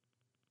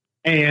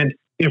 and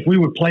if we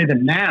would play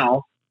them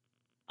now,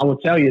 I will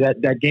tell you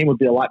that game would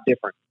be a lot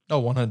different.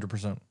 Oh,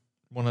 100%.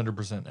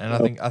 100%.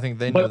 And I think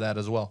they know that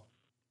as well.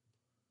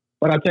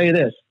 But I'll tell you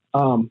this,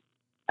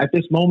 at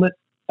this moment,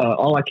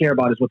 all I care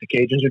about is what the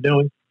Cajuns are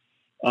doing.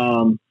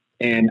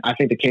 And I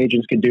think the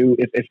Cajuns can do,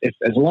 if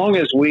as long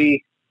as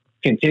we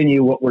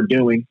continue what we're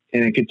doing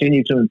and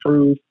continue to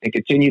improve and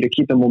continue to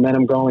keep the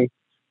momentum going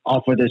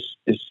off of this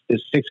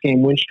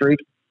 6-game win streak,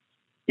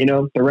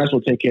 the rest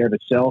will take care of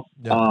itself.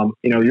 Yeah.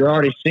 We're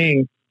already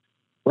seeing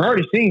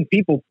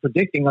people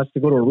predicting us to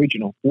go to a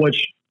regional,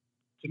 which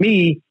to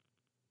me,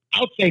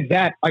 I'll take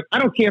that. Like, I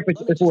don't care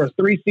if we're a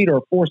 3 seed or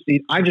a 4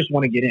 seed. I just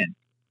want to get in.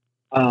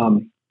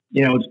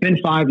 It's been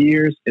 5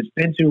 years. It's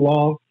been too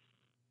long.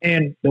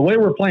 And the way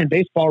we're playing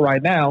baseball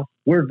right now,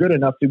 we're good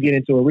enough to get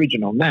into a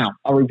regional. Now,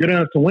 are we good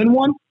enough to win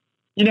one?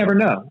 You never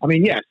know. I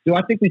mean, yes. Do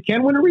I think we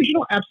can win a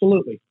regional?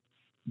 Absolutely.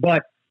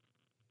 But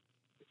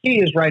the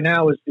key is right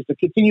now is to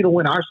continue to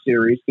win our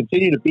series,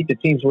 continue to beat the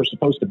teams we're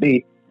supposed to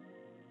beat,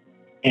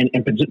 and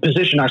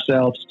position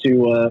ourselves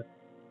to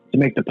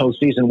make the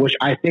postseason, which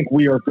I think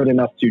we are good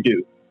enough to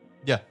do.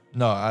 Yeah,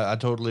 no, I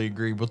totally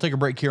agree. We'll take a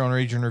break here on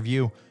Ragin'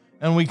 Review.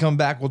 And when we come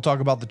back, we'll talk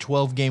about the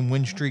 12-game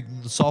win streak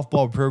the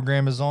softball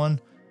program is on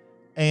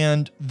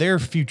and their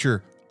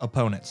future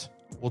opponents.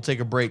 We'll take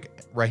a break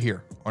right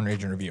here on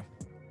Ragin' Review.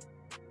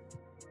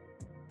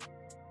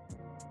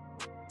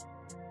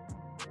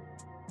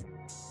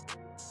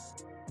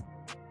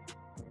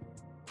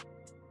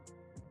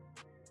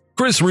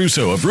 Chris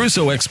Russo of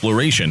Russo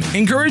Exploration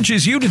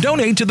encourages you to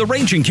donate to the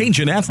Ragin'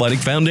 Cajun Athletic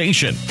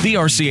Foundation. The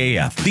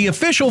RCAF, the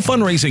official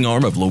fundraising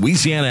arm of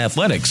Louisiana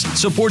Athletics,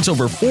 supports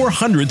over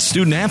 400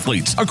 student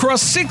athletes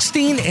across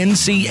 16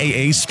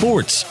 NCAA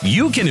sports.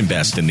 You can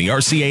invest in the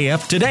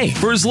RCAF today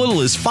for as little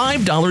as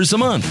 $5 a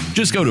month.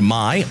 Just go to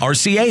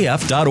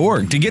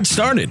myrcaf.org to get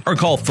started or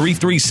call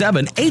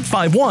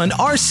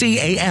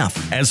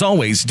 337-851-RCAF. As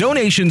always,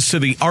 donations to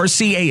the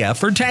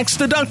RCAF are tax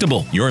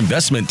deductible. Your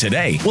investment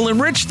today will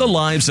enrich the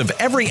lives of of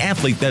every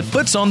athlete that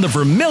puts on the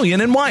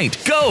vermilion and white.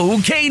 Go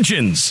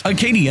Cajuns!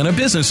 Acadiana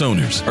business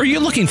owners, are you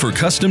looking for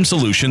custom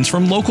solutions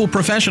from local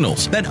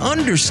professionals that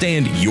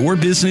understand your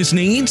business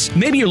needs?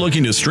 Maybe you're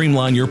looking to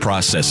streamline your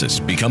processes,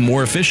 become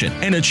more efficient,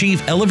 and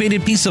achieve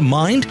elevated peace of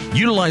mind?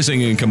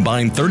 Utilizing a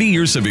combined 30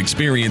 years of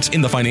experience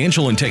in the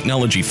financial and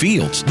technology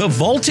fields, the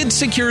Vaulted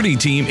Security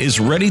team is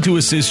ready to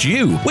assist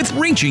you with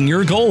reaching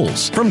your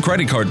goals. From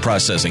credit card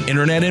processing,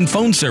 internet and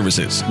phone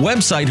services,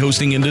 website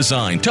hosting and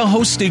design, to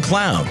hosted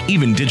cloud,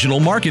 even digital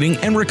marketing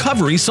and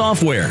recovery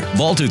software,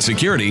 Vaulted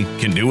Security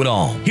can do it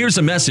all. Here's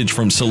a message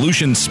from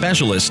Solutions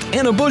Specialist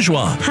Anna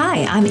Bourgeois.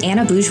 Hi, I'm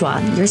Anna Bourgeois,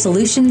 your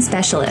Solutions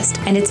Specialist,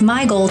 and it's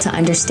my goal to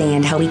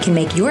understand how we can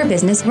make your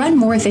business run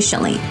more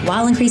efficiently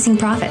while increasing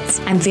profits.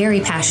 I'm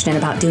very passionate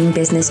about doing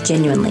business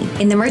genuinely.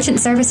 In the merchant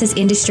services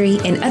industry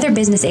and other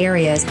business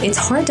areas, it's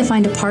hard to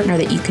find a partner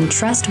that you can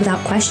trust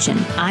without question.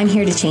 I'm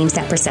here to change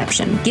that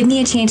perception. Give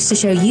me a chance to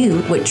show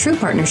you what true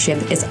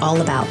partnership is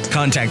all about.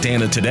 Contact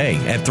Anna today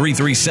at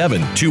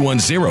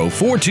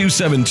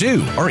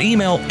 337-210-4272 or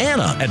email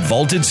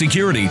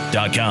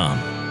anna@vaultedsecurity.com.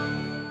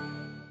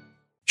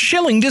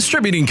 Schilling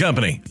Distributing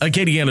Company,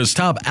 Acadiana's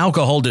top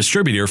alcohol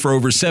distributor for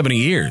over 70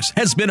 years,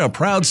 has been a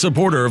proud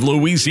supporter of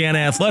Louisiana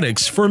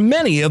athletics for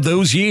many of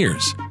those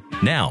years.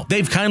 Now,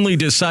 they've kindly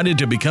decided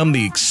to become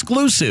the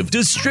exclusive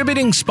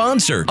distributing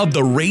sponsor of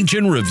the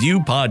Ragin'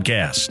 Review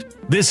podcast.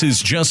 This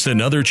is just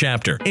another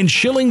chapter in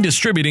Schilling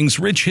Distributing's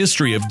rich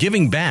history of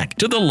giving back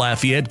to the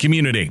Lafayette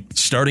community.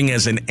 Starting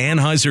as an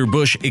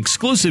Anheuser-Busch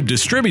exclusive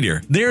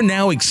distributor, they're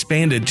now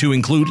expanded to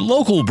include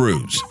local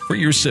brews for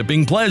your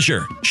sipping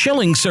pleasure.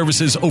 Schilling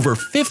services over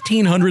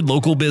 1,500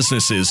 local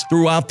businesses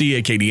throughout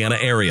the Acadiana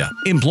area,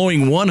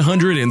 employing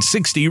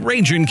 160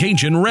 Ragin'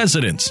 Cajun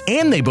residents,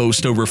 and they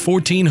boast over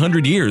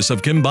 1,400 years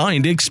of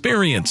combined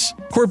experience.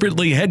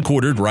 Corporately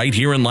headquartered right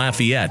here in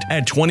Lafayette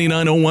at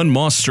 2901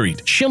 Moss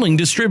Street, Schilling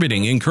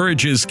Distributing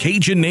encourages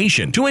Cajun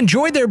Nation to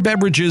enjoy their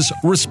beverages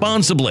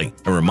responsibly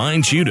and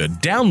reminds you to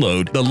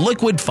download the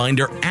Liquid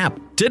Finder app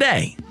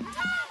today.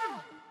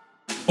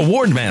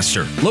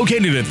 Awardmaster,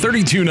 located at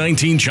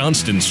 3219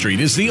 Johnston Street,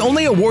 is the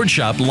only award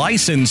shop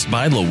licensed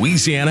by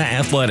Louisiana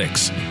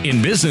Athletics.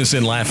 In business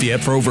in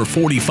Lafayette for over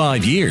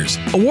 45 years,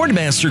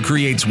 Awardmaster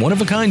creates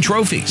one-of-a-kind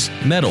trophies,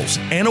 medals,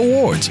 and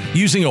awards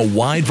using a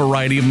wide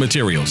variety of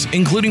materials,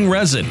 including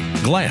resin,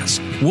 glass,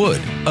 wood,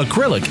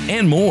 acrylic,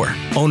 and more.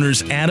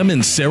 Owners Adam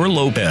and Sarah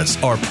Lopez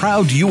are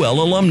proud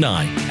UL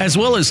alumni, as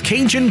well as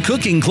Cajun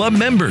Cooking Club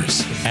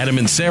members. Adam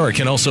and Sarah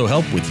can also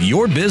help with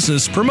your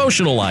business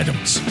promotional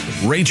items.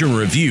 Ragin'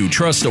 Review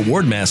trust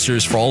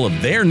Awardmasters for all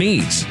of their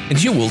needs,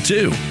 and you will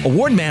too.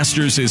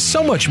 Awardmasters is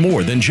so much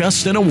more than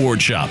just an award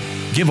shop.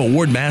 Give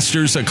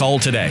Awardmasters a call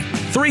today,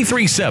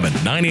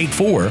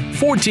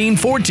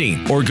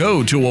 337-984-1414, or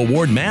go to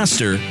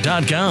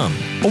awardmaster.com.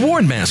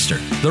 Awardmaster,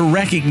 the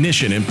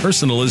recognition and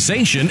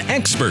personalization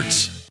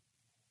experts.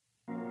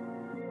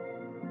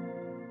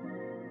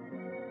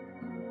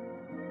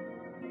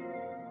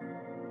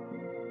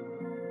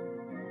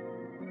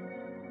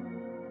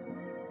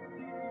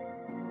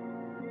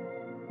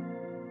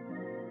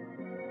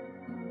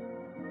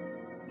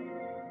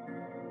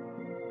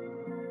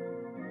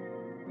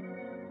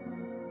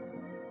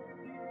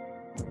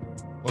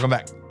 Welcome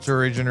back to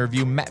Ragin'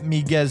 Review. Matt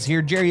Miguez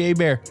here. Jerry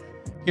Hebert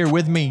here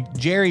with me.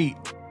 Jerry,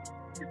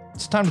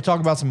 it's time to talk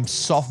about some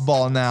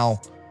softball now.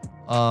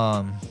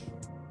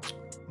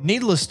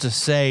 Needless to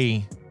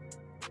say,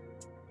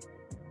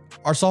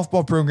 our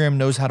softball program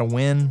knows how to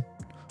win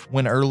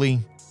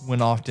early,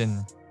 win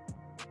often,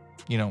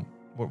 you know,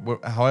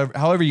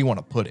 however you want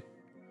to put it.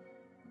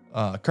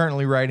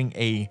 Currently riding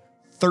a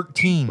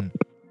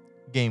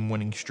 13-game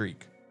winning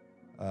streak.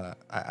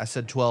 I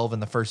said 12 in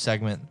the first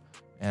segment,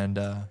 and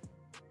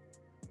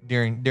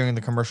during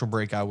the commercial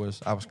break, I was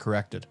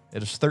corrected.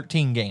 It is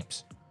 13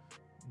 games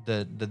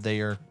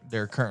that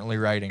they're currently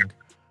riding.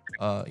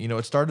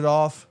 It started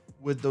off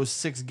with those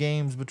 6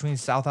 games between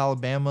South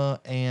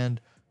Alabama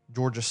and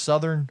Georgia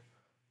Southern.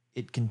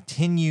 It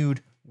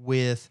continued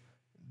with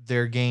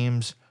their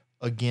games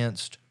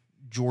against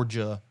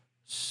Georgia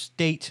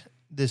State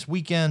this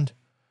weekend,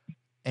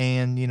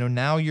 and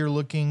now you're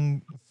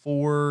looking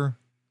for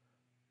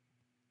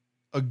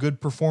a good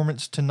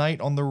performance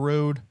tonight on the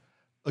road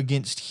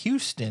against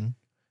Houston.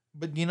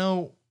 But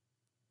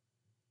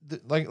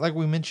like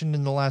we mentioned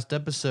in the last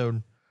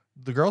episode,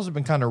 the girls have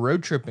been kind of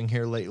road tripping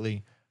here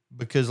lately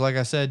because, like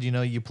I said,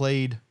 you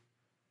played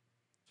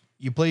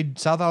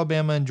South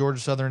Alabama and Georgia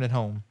Southern at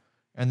home,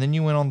 and then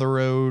you went on the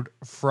road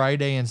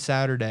Friday and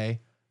Saturday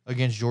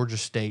against Georgia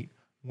State,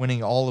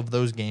 winning all of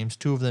those games,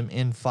 2 of them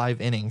in 5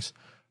 innings,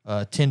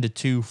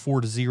 10-2,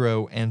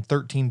 4-0, and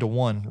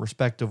 13-1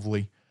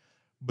 respectively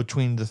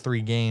between the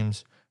 3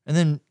 games. And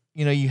then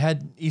you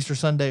had Easter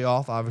Sunday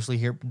off, obviously.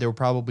 Here they were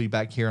probably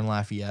back here in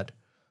Lafayette.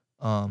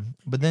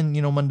 But then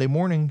Monday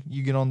morning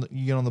you get on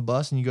the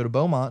bus and you go to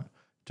Beaumont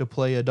to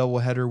play a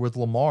doubleheader with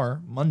Lamar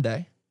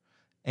Monday.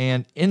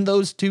 And in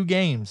those 2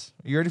 games,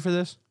 are you ready for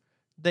this?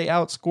 They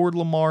outscored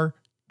Lamar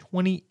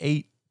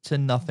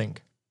 28-0.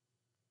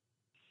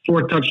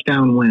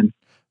 4-touchdown win.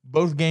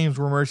 Both games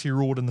were mercy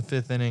ruled in the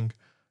 5th inning.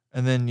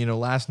 And then,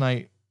 last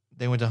night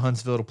they went to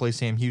Huntsville to play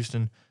Sam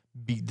Houston,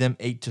 beat them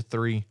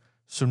 8-3.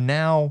 So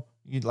now,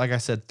 like I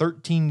said,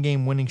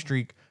 13-game winning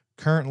streak,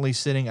 currently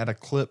sitting at a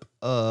clip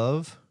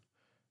of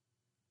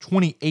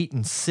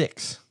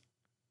 28-6.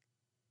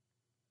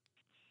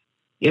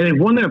 Yeah, they've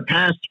won their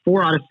past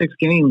 4 out of 6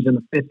 games in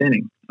the 5th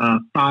inning.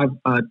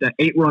 The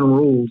 8-run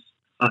rules,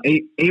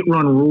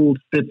 8-run ruled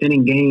 5th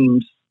inning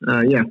games.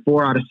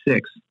 4 out of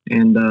 6.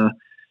 And,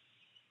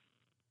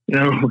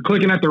 we're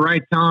clicking at the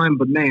right time,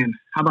 but man,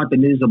 how about the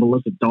news of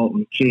Alyssa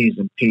Dalton? Jeez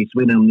and Pete,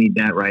 we don't need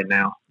that right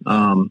now.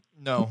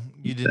 No,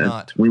 you did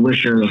not. We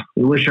wish her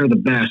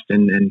the best,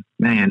 and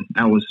man,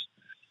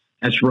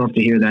 that's rough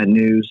to hear that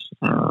news.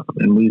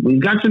 And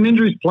we've got some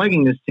injuries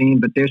plaguing this team,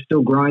 but they're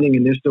still grinding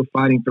and they're still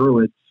fighting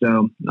through it.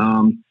 So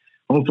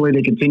hopefully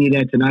they continue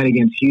that tonight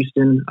against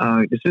Houston.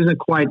 This isn't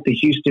quite the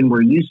Houston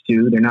we're used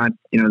to. They're not,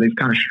 they've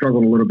kind of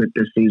struggled a little bit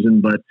this season,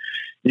 but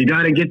you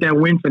got to get that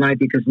win tonight,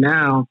 because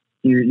now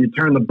you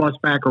turn the bus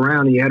back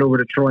around and you head over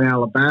to Troy,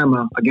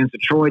 Alabama against a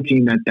Troy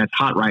team that's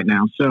hot right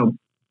now. So,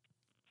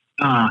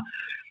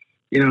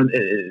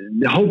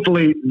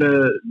 hopefully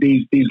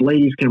these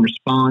ladies can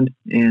respond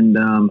and,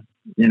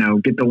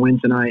 get the win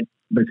tonight,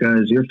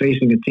 because you're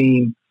facing a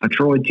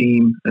Troy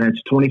team that's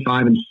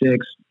 25-6.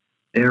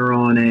 They're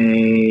on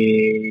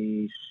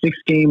a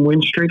 6-game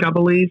win streak, I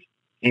believe,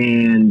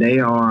 and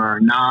they're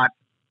not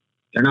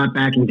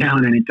backing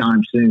down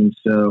anytime soon.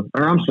 So,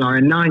 or I'm sorry,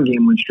 a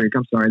 9-game win streak.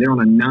 I'm sorry, they're on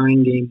a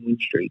 9-game win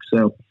streak.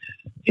 So,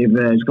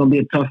 it's going to be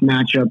a tough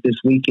matchup this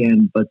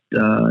weekend, but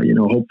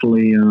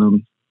hopefully,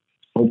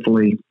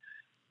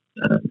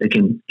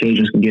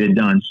 Cajuns can get it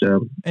done.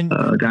 So,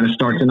 got to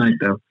start tonight,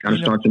 though. Got to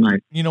start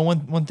tonight.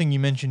 One thing you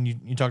mentioned,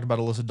 you talked about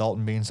Alyssa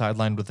Dalton being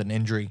sidelined with an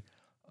injury.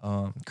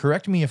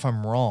 Correct me if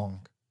I'm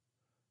wrong.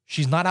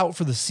 She's not out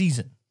for the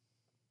season.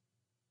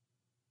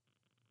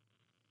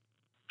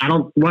 We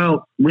don't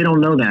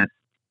know that.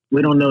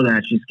 We don't know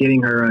that. She's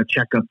getting her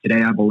checkup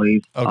today, I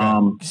believe.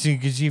 Okay.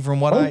 See, from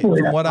what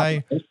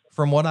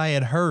I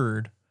had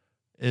heard,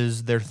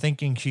 is they're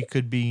thinking she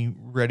could be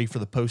ready for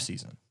the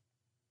postseason.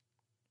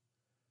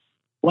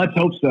 Let's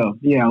hope so.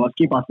 Yeah, let's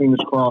keep our fingers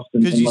crossed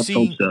and let's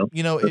hope so.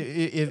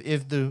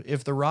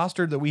 If the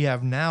roster that we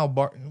have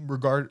now,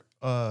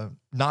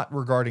 not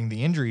regarding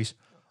the injuries,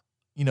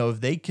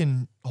 if they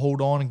can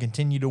hold on and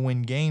continue to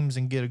win games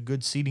and get a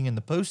good seeding in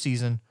the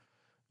postseason,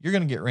 you're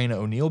going to get Raina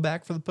O'Neal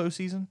back for the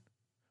postseason.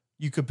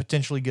 You could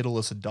potentially get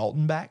Alyssa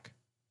Dalton back.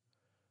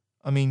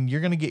 I mean,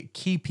 you're going to get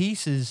key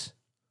pieces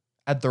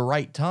at the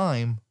right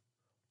time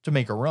to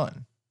make a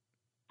run.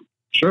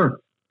 Sure.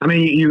 I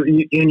mean,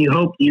 you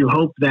hope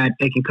that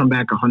they can come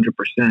back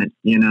 100%.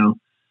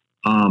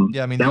 I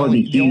mean,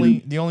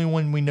 the only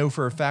one we know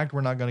for a fact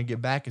we're not going to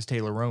get back is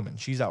Taylor Roman.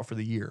 She's out for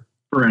the year.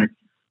 Correct.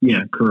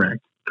 Yeah.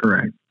 Correct.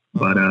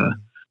 But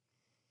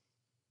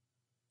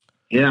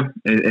yeah,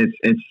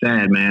 it's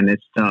sad, man.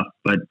 It's tough.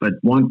 But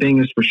one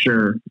thing is for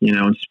sure,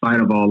 in spite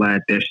of all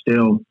that, they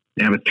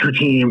have a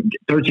 13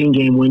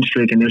 game win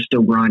streak and they're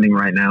still grinding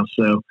right now.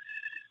 So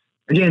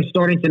again,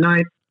 starting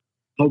tonight,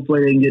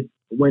 hopefully they can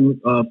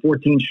win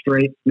 14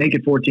 straight, make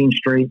it 14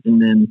 straight,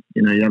 and then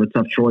you have a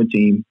tough Troy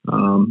team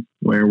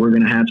where we're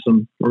gonna have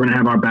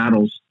our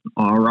battles,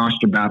 our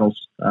roster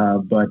battles.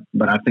 But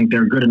I think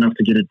they're good enough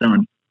to get it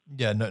done.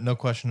 Yeah, no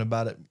question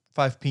about it.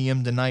 5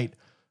 p.m. tonight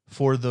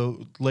for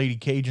the Lady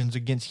Cajuns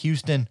against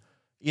Houston.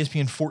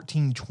 ESPN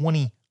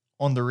 1420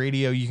 on the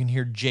radio. You can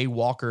hear Jay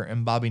Walker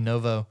and Bobby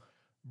Novo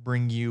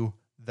bring you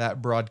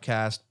that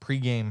broadcast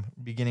pregame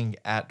beginning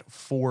at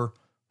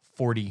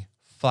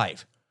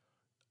 4:45.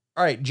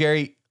 All right,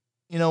 Jerry,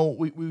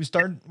 we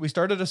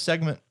started a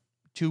segment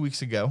 2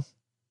 weeks ago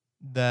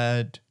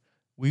that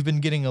we've been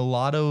getting a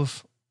lot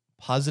of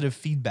positive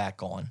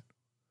feedback on,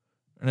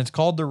 and it's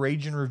called the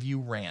Rage and Review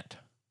Rant.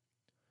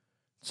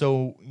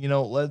 So,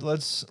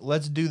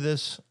 let's do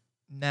this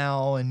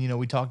now. And,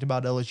 we talked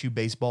about LSU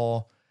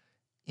baseball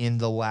in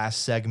the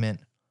last segment,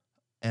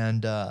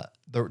 and the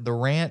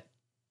rant,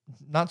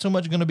 not so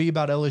much going to be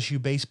about LSU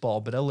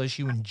baseball, but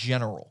LSU in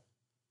general.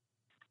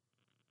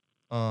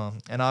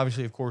 And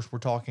obviously, of course, we're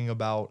talking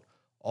about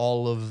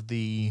all of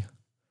the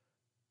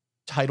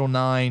Title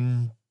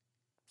IX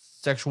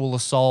sexual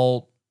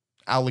assault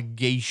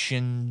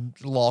allegation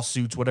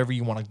lawsuits, whatever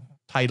you want to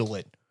title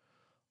it.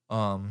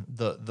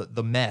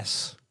 The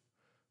mess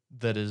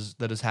that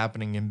is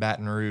happening in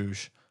Baton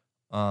Rouge.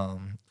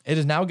 It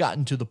has now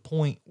gotten to the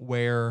point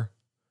where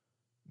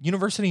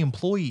university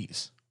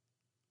employees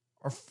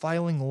are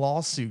filing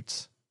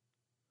lawsuits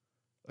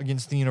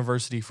against the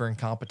university for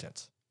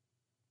incompetence.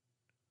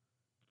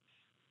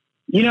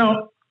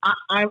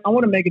 I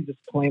want to make a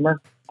disclaimer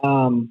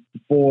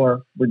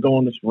before we go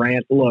on this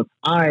rant. Look,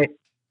 I'm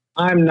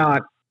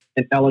not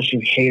an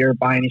LSU hater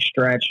by any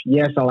stretch.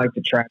 Yes, I like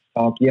the trash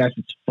talk. Yes,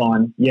 it's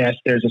fun. Yes,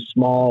 there's a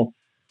small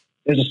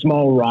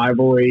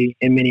rivalry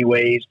in many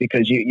ways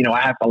because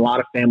I have a lot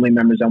of family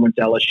members that went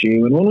to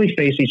LSU, and when we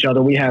face each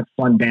other, we have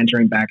fun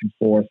bantering back and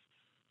forth.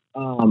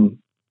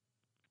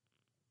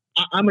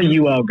 I'm a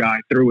UL guy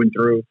through and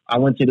through. I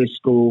went to this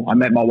school. I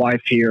met my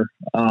wife here.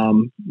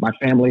 My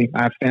family,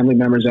 I have family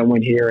members that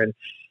went here,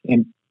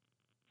 and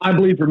I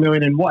believe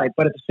Vermilion and white.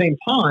 But at the same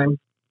time,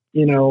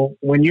 you know,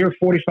 when you're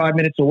 45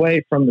 minutes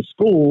away from the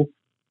school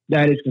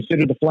that is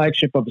considered the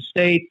flagship of the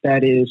state,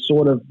 that is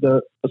sort of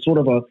a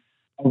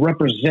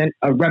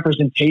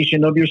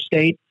representation of your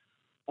state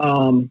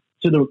to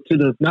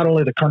the not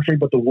only the country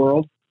but the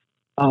world.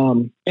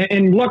 And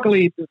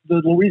luckily,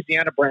 the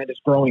Louisiana brand is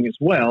growing as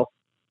well.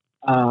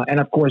 And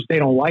of course, they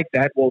don't like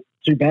that. Well,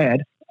 too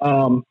bad.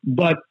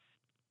 But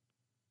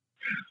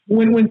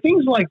when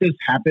things like this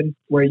happen,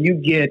 where you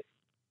get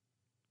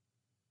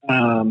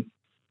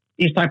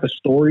these type of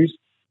stories,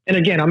 and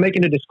again, I'm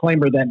making a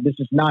disclaimer that this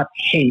is not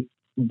hate,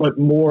 but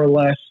more or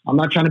less, I'm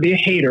not trying to be a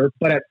hater,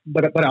 but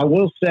I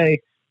will say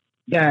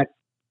that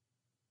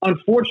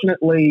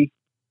unfortunately,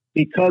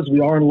 because we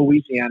are in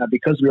Louisiana,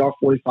 because we are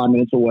 45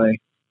 minutes away,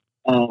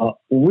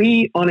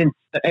 we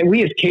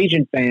as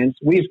Cajun fans,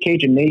 we as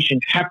Cajun Nation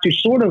have to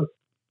it's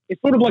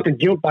sort of like a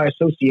guilt by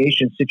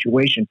association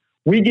situation.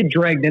 We get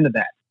dragged into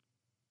that.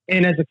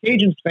 And as a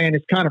Cajuns fan,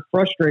 it's kind of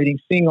frustrating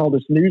seeing all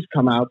this news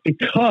come out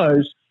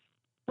because,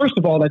 first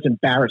of all, that's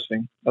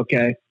embarrassing.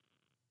 Okay.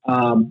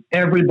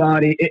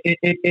 Everybody,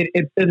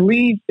 it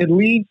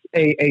leaves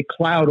a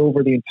cloud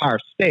over the entire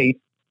state.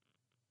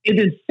 And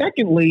then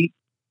secondly,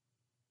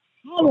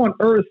 how on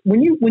earth,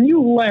 when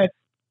you let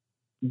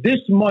this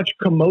much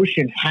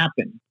commotion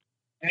happen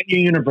at your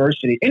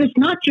university, and it's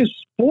not just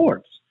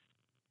sports.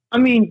 I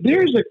mean,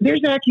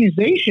 there's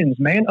accusations,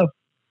 man,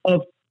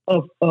 of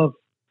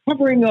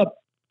covering up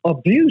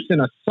abuse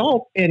and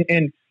assault,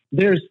 and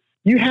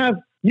you have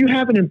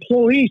an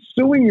employee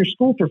suing your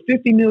school for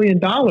 $50 million.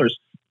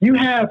 You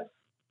have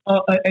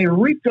a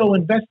RICO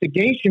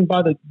investigation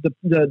by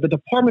the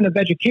Department of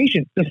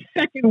Education. The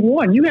second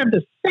one, you have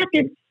the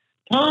second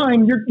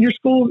time your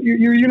school,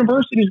 your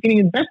university is getting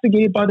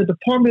investigated by the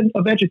Department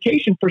of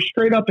Education for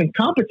straight up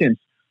incompetence.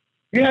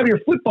 You have your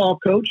football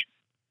coach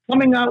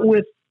coming out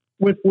with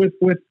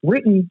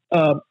written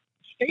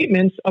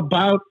statements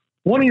about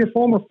one of your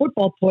former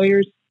football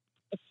players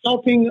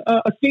assaulting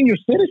a senior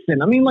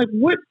citizen. I mean, like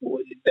what?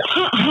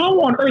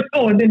 How on earth?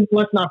 Oh, and then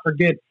let's not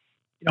forget,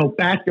 you know,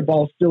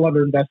 basketball is still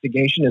under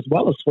investigation as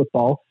well as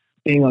football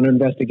being under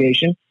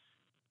investigation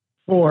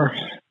for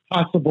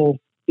possible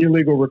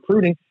illegal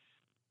recruiting.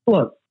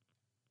 Look,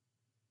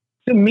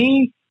 to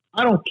me,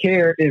 I don't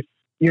care if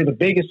you're the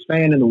biggest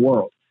fan in the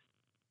world.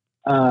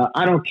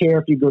 I don't care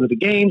if you go to the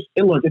games.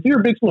 And look, if you're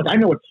a big look, I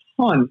know a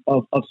ton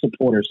of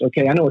supporters.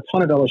 Okay, I know a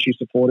ton of LSU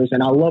supporters,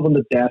 and I love them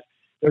to death.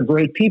 They're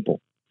great people.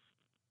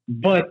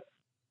 But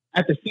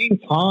at the same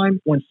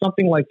time, when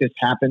something like this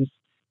happens,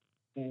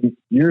 and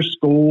your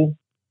school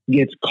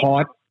gets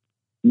caught,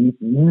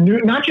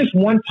 not just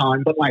one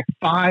time, but like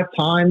 5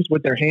 times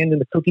with their hand in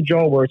the cookie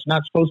jar where it's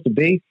not supposed to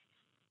be,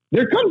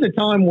 there comes a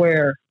time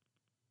where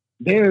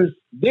there is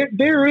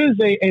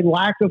a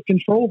lack of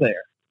control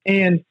there.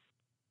 And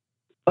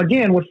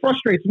again, what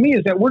frustrates me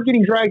is that we're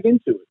getting dragged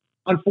into it.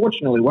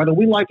 Unfortunately, whether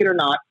we like it or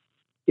not,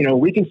 you know,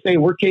 we can say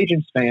we're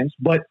Cajuns fans,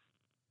 but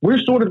we're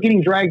sort of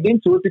getting dragged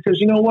into it because,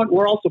 you know what,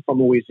 we're also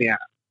from Louisiana.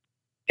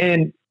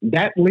 And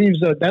that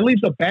leaves a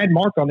bad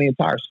mark on the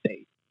entire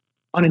state,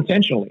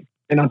 unintentionally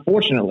and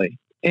unfortunately.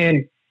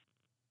 And,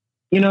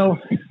 you know,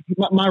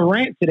 my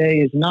rant today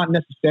is not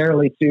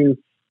necessarily to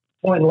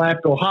point and laugh,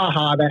 go, ha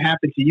ha, that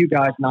happened to you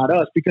guys, not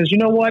us. Because you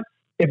know what?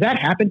 If that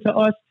happened to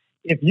us,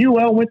 if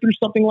UL went through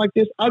something like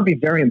this, I'd be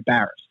very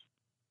embarrassed.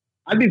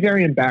 I'd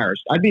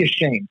be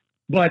ashamed.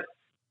 But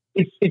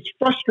it's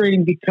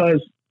frustrating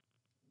because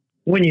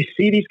when you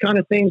see these kind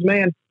of things,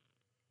 man,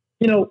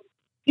 you know,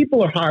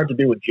 people are hired to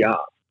do a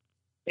job.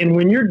 And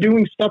when you're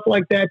doing stuff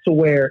like that to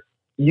where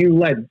you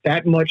let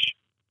that much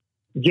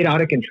get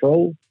out of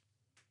control,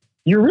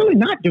 you're really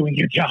not doing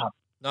your job.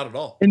 Not at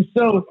all. And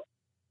so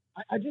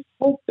I just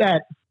hope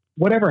that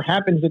whatever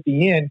happens at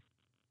the end,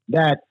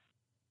 that,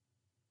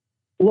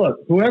 look,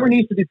 whoever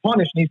needs to be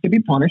punished needs to be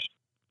punished.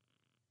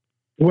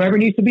 Whoever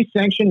needs to be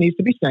sanctioned needs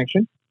to be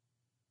sanctioned.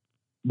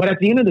 But at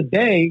the end of the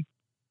day,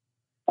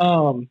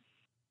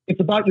 it's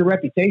about your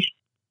reputation.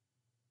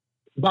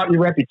 It's about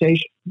your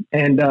reputation.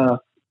 And,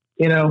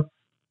 you know,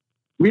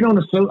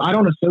 I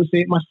don't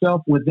associate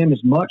myself with them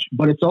as much,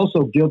 but it's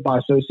also guilt by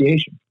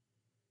association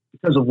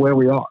because of where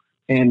we are.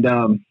 And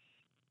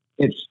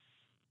it's,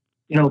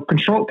 you know,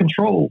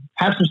 control,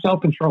 have some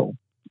self-control,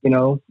 you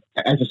know,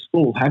 as a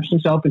school, have some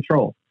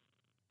self-control.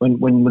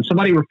 When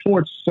somebody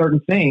reports certain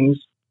things,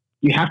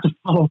 you have to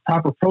follow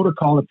proper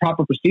protocol and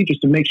proper procedures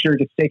to make sure it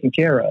gets taken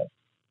care of.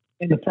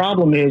 And the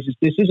problem is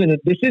this isn't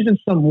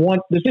a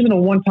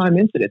one-time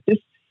incident.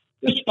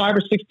 There's 5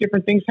 or 6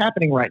 different things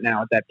happening right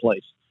now at that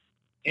place.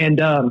 And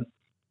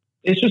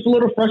it's just a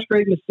little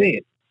frustrating to see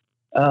it.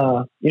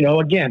 You know,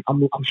 again,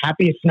 I'm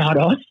happy it's not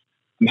us.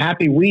 I'm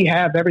happy we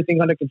have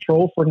everything under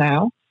control for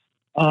now.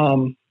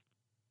 And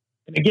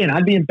again,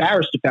 I'd be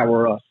embarrassed if that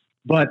were us.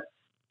 But,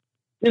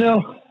 you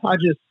know, I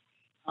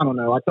don't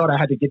know. I thought I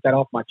had to get that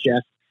off my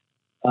chest.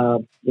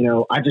 You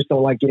know, I just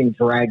don't like getting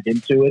dragged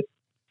into it.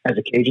 as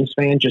a Cajuns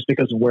fan just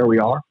because of where we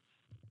are.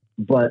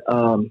 But,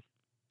 I mean,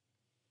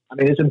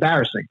 it's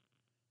embarrassing.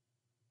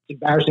 It's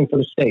embarrassing for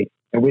the state,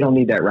 and we don't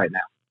need that right now.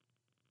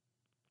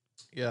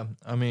 Yeah,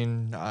 I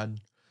mean,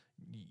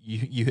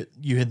 you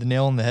hit the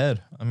nail on the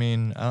head. I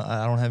mean,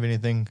 I don't have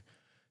anything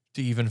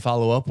to even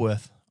follow up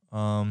with.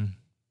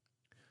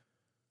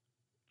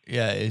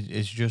 Yeah,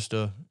 it's just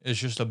a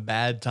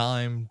bad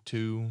time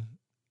to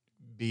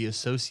be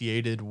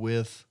associated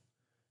with.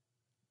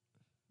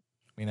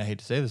 I mean, I hate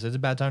to say this, it's a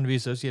bad time to be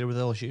associated with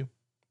LSU.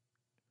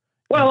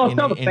 Well, I'll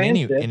tell the fans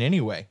in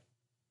any way.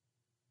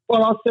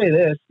 Well, I'll say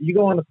this: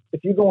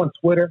 if you go on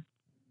Twitter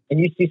and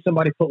you see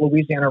somebody put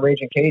Louisiana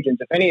Raging Cajuns,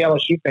 if any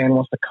LSU fan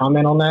wants to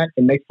comment on that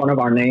and make fun of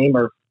our name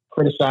or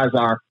criticize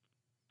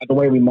the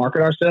way we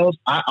market ourselves,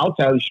 I'll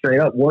tell you straight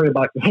up: worry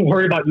about your school.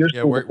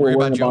 Yeah, worry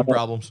about your own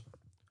problems.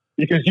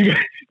 Because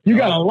you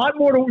got a lot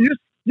more to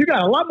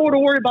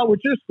worry about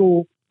with your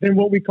school than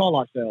what we call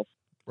ourselves.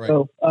 Right.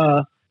 So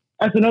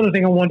that's another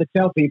thing I wanted to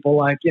tell people.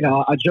 Like, we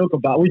joke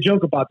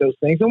about those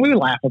things and we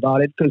laugh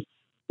about it because,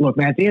 look,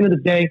 man, at the end of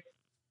the day,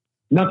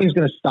 nothing's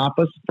going to stop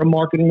us from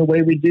marketing the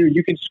way we do.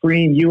 You can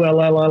scream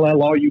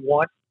ULLLL all you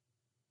want.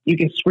 You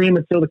can scream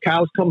until the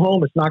cows come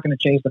home. It's not going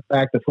to change the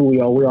fact of who we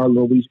are. We are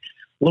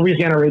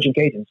Louisiana Raging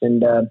Cajuns.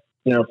 And,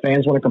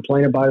 fans want to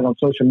complain about it on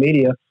social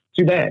media.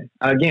 Too bad.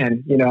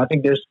 Again, I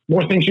think there's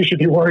more things you should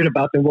be worried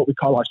about than what we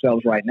call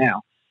ourselves right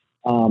now.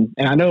 And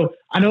I know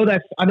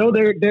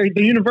the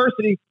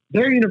university,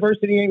 their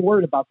university ain't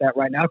worried about that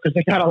right now because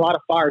they got a lot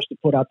of fires to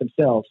put out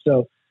themselves.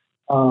 So,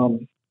 I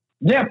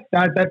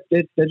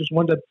just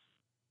wanted to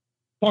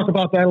talk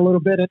about that a little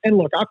bit. And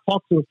look, I've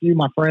talked to a few of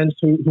my friends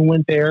who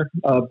went there,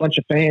 a bunch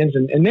of fans,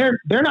 and they're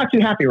not too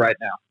happy right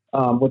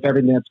now with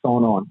everything that's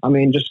going on. I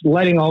mean, just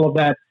letting all of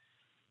that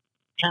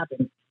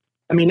happen.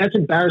 I mean, that's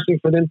embarrassing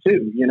for them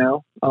too,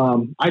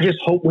 I just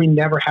hope we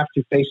never have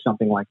to face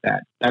something like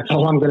that. That's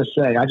all I'm going to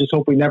say. I just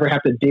hope we never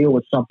have to deal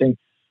with something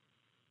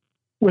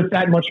with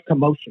that much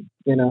commotion,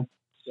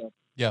 So.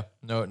 Yeah,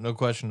 no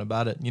question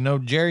about it.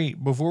 Jerry,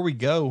 before we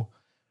go,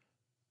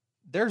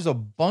 there's a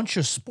bunch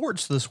of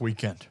sports this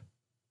weekend.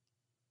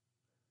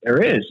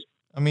 There is.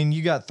 I mean,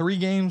 you got 3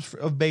 games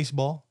of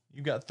baseball.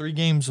 You got 3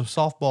 games of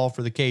softball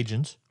for the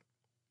Cajuns.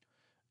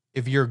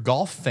 If you're a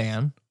golf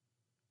fan,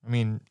 I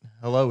mean,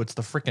 hello, it's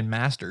the freaking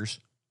Masters.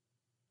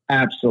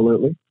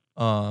 Absolutely.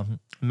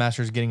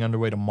 Masters getting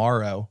underway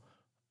tomorrow.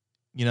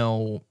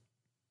 MLB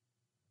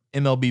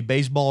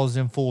baseball is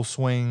in full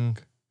swing.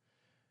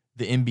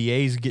 The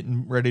NBA is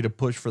getting ready to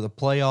push for the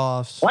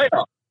playoffs.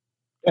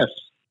 Yes.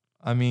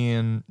 I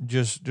mean,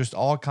 just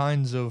all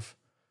kinds of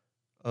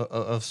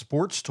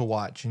sports to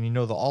watch. And,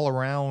 the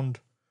all-around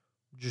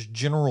just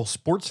general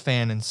sports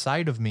fan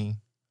inside of me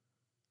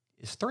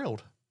is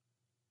thrilled.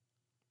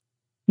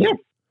 Yeah.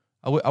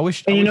 I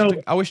wish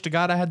to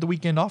God I had the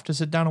weekend off to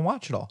sit down and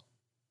watch it all.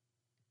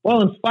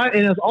 Well, and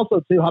it's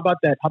also too. How about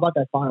that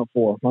Final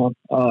Four?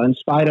 In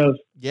spite of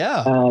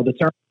the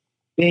tournament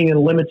being in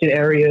limited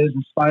areas,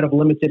 in spite of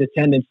limited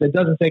attendance, that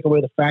doesn't take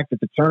away the fact that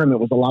the tournament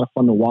was a lot of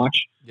fun to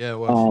watch. Yeah, it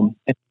was.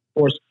 And of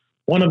course,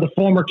 one of the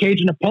former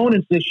Cajun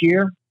opponents this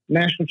year,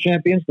 national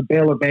champions, the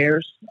Baylor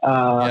Bears.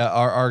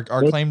 Our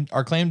claim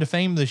to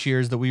fame this year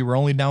is that we were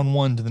only down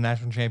 1 to the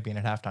national champion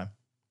at halftime.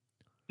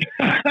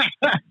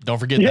 Don't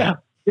forget that.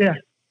 Yeah,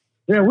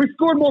 we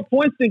scored more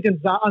points than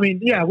Gonzaga.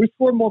 We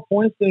scored more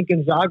points than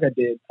Gonzaga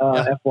did,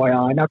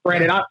 FYI. Now,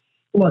 granted,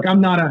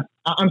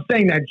 I'm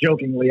saying that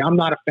jokingly. I'm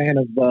not a fan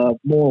of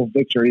moral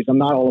victories. I'm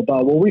not all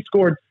about, we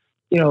scored,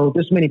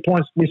 this many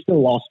points. We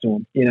still lost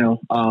to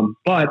them,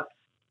 but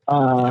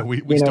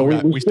we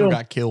still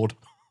got killed.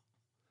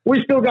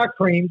 We still got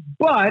creamed,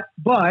 but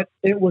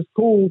it was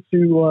cool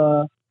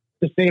to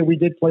say we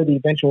did play the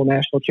eventual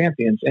national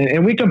champions.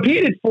 And we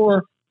competed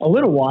for a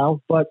little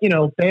while, but,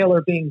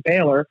 Baylor being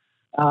Baylor,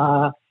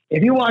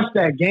 if you watch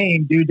that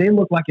game, dude, they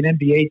look like an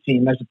NBA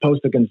team as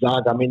opposed to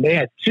Gonzaga. I mean, they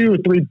had 2 or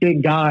 3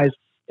 big guys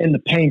in the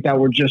paint that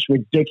were just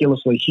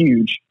ridiculously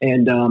huge.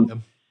 And,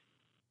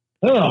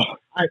 they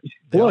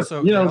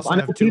also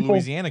have 2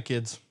 Louisiana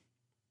kids.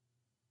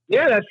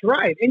 Yeah, that's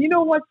right. And you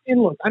know what?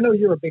 And look, I know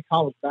you're a big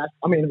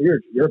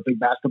you're a big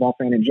basketball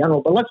fan in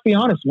general, but let's be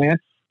honest, man.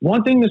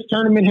 One thing this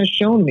tournament has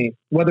shown me,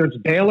 whether it's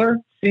Baylor,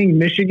 seeing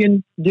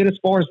Michigan get as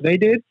far as they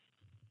did,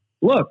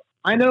 look,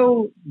 I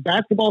know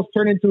basketball's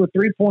turned into a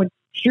 3-point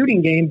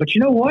shooting game, but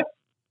you know what?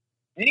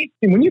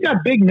 When you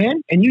got big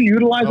men and you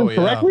utilize them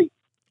correctly,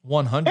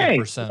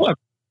 100%. Look,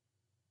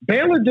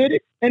 Baylor did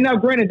it. And now,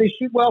 granted, they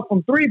shoot well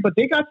from 3, but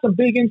they got some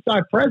big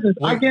inside presence.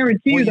 I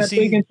guarantee you that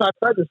big inside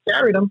presence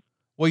carried them.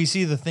 Well, you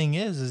see, the thing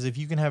is if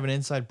you can have an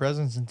inside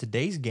presence in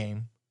today's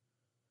game,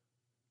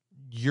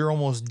 you're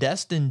almost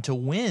destined to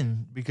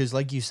win because,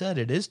 like you said,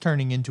 it is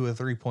turning into a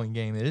 3-point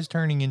game. It is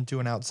turning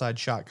into an outside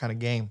shot kind of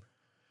game.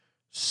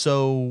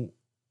 So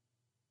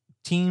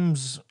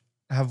teams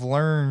have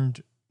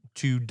learned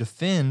to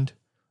defend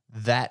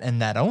that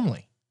and that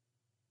only.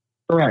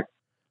 Correct.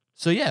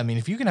 So, yeah, I mean,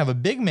 if you can have a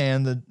big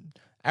man that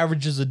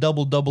averages a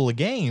double-double a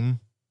game,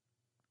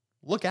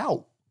 look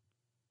out.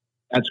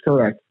 That's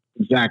correct.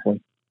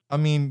 Exactly. I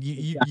mean,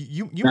 you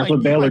That's what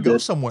might Baylor go did.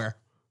 somewhere.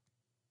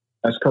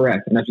 That's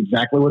correct. And that's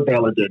exactly what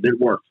Baylor did. It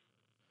worked.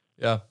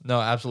 Yeah, no,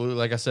 absolutely.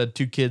 Like I said,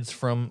 2 kids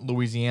from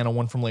Louisiana,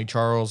 one from Lake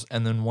Charles,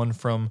 and then one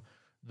from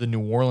the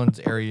New Orleans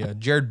area.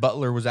 Jared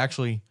Butler was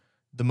actually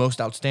the most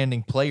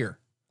outstanding player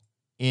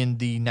in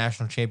the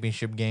national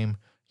championship game.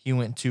 He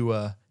went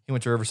to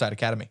Riverside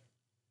Academy.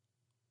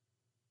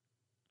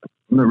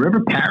 The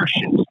River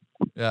Parishes.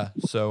 Yeah,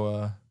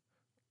 so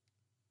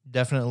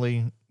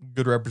definitely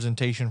good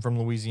representation from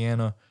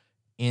Louisiana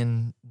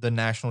in the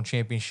national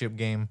championship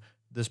game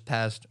this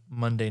past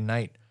Monday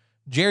night.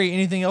 Jerry,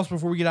 anything else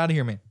before we get out of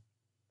here, man?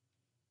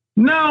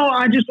 No,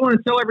 I just want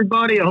to tell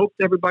everybody, I hope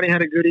everybody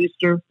had a good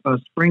Easter.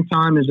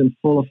 Springtime is in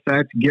full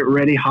effect. Get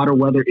ready. Hotter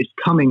weather is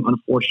coming,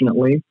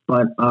 unfortunately.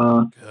 But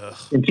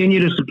continue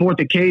to support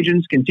the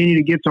Cajuns. Continue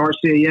to give to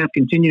RCAF.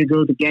 Continue to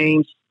go to the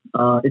games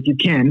if you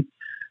can.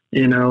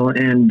 And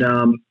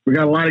we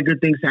got a lot of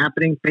good things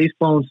happening.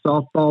 Baseball and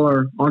softball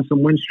are on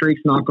some win streaks,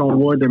 knock on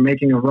wood. They're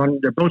making a run.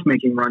 They're both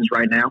making runs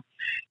right now.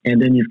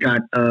 And then you've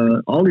got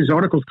all these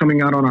articles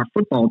coming out on our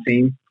football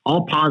team,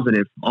 all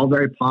positive, all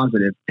very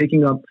positive,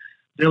 picking up.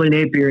 Billy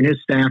Napier and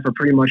his staff are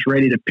pretty much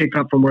ready to pick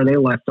up from where they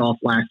left off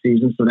last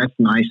season, so that's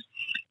nice.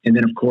 And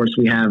then, of course,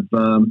 we have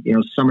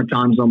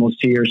summertime's almost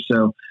here,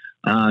 so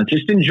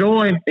just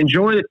enjoy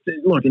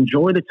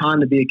the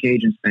time to be a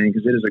Cajuns fan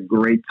because it is a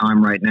great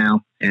time right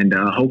now. And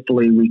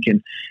hopefully we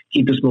can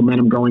keep this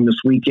momentum going this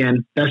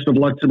weekend. Best of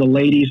luck to the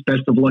ladies.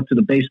 Best of luck to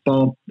the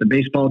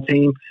baseball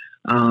team.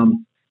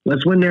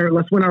 Let's win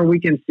our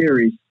weekend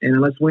series,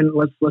 and let's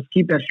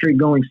keep that streak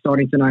going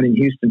starting tonight in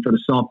Houston for the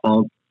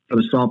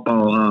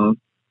softball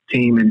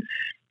team,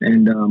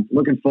 and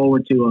looking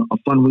forward to a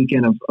fun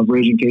weekend of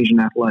Raging Cajun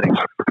athletics.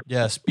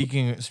 Yeah,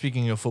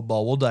 speaking of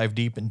football, we'll dive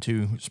deep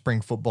into spring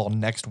football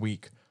next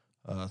week.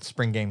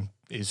 Spring game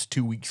is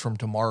 2 weeks from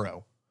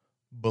tomorrow,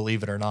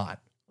 believe it or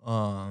not.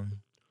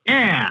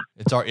 Yeah,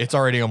 it's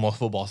already almost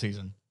football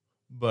season,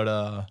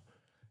 but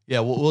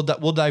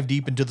we'll dive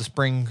deep into the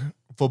spring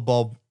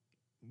football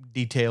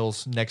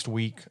details next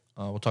week.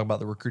 We'll talk about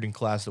the recruiting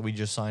class that we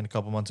just signed a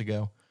couple months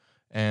ago.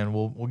 And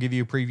we'll give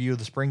you a preview of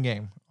the spring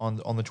game on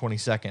the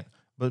 22nd.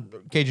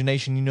 But Cajun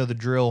Nation, you know the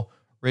drill.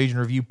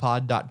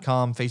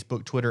 RageandReviewPod.com,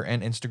 Facebook, Twitter,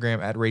 and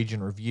Instagram at Rage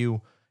and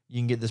Review. You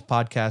can get this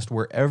podcast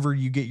wherever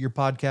you get your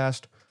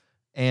podcast.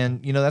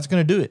 And, that's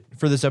going to do it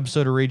for this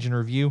episode of Rage and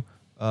Review.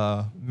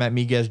 Matt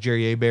Miguez,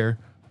 Jerry Abear.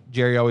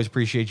 Jerry, always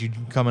appreciate you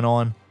coming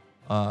on.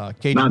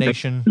 Cajun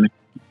Nation,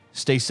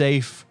 stay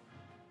safe.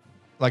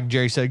 Like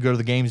Jerry said, go to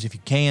the games if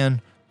you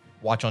can.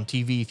 Watch on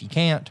TV if you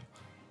can't.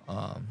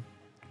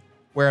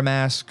 Wear a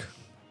mask,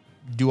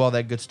 do all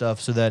that good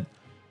stuff so that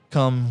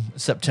come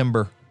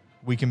September,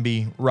 we can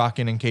be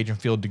rocking in Cajun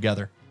Field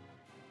together.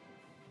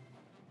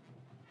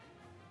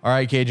 All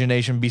right, Cajun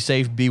Nation, be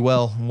safe, be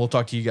well, and we'll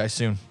talk to you guys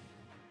soon.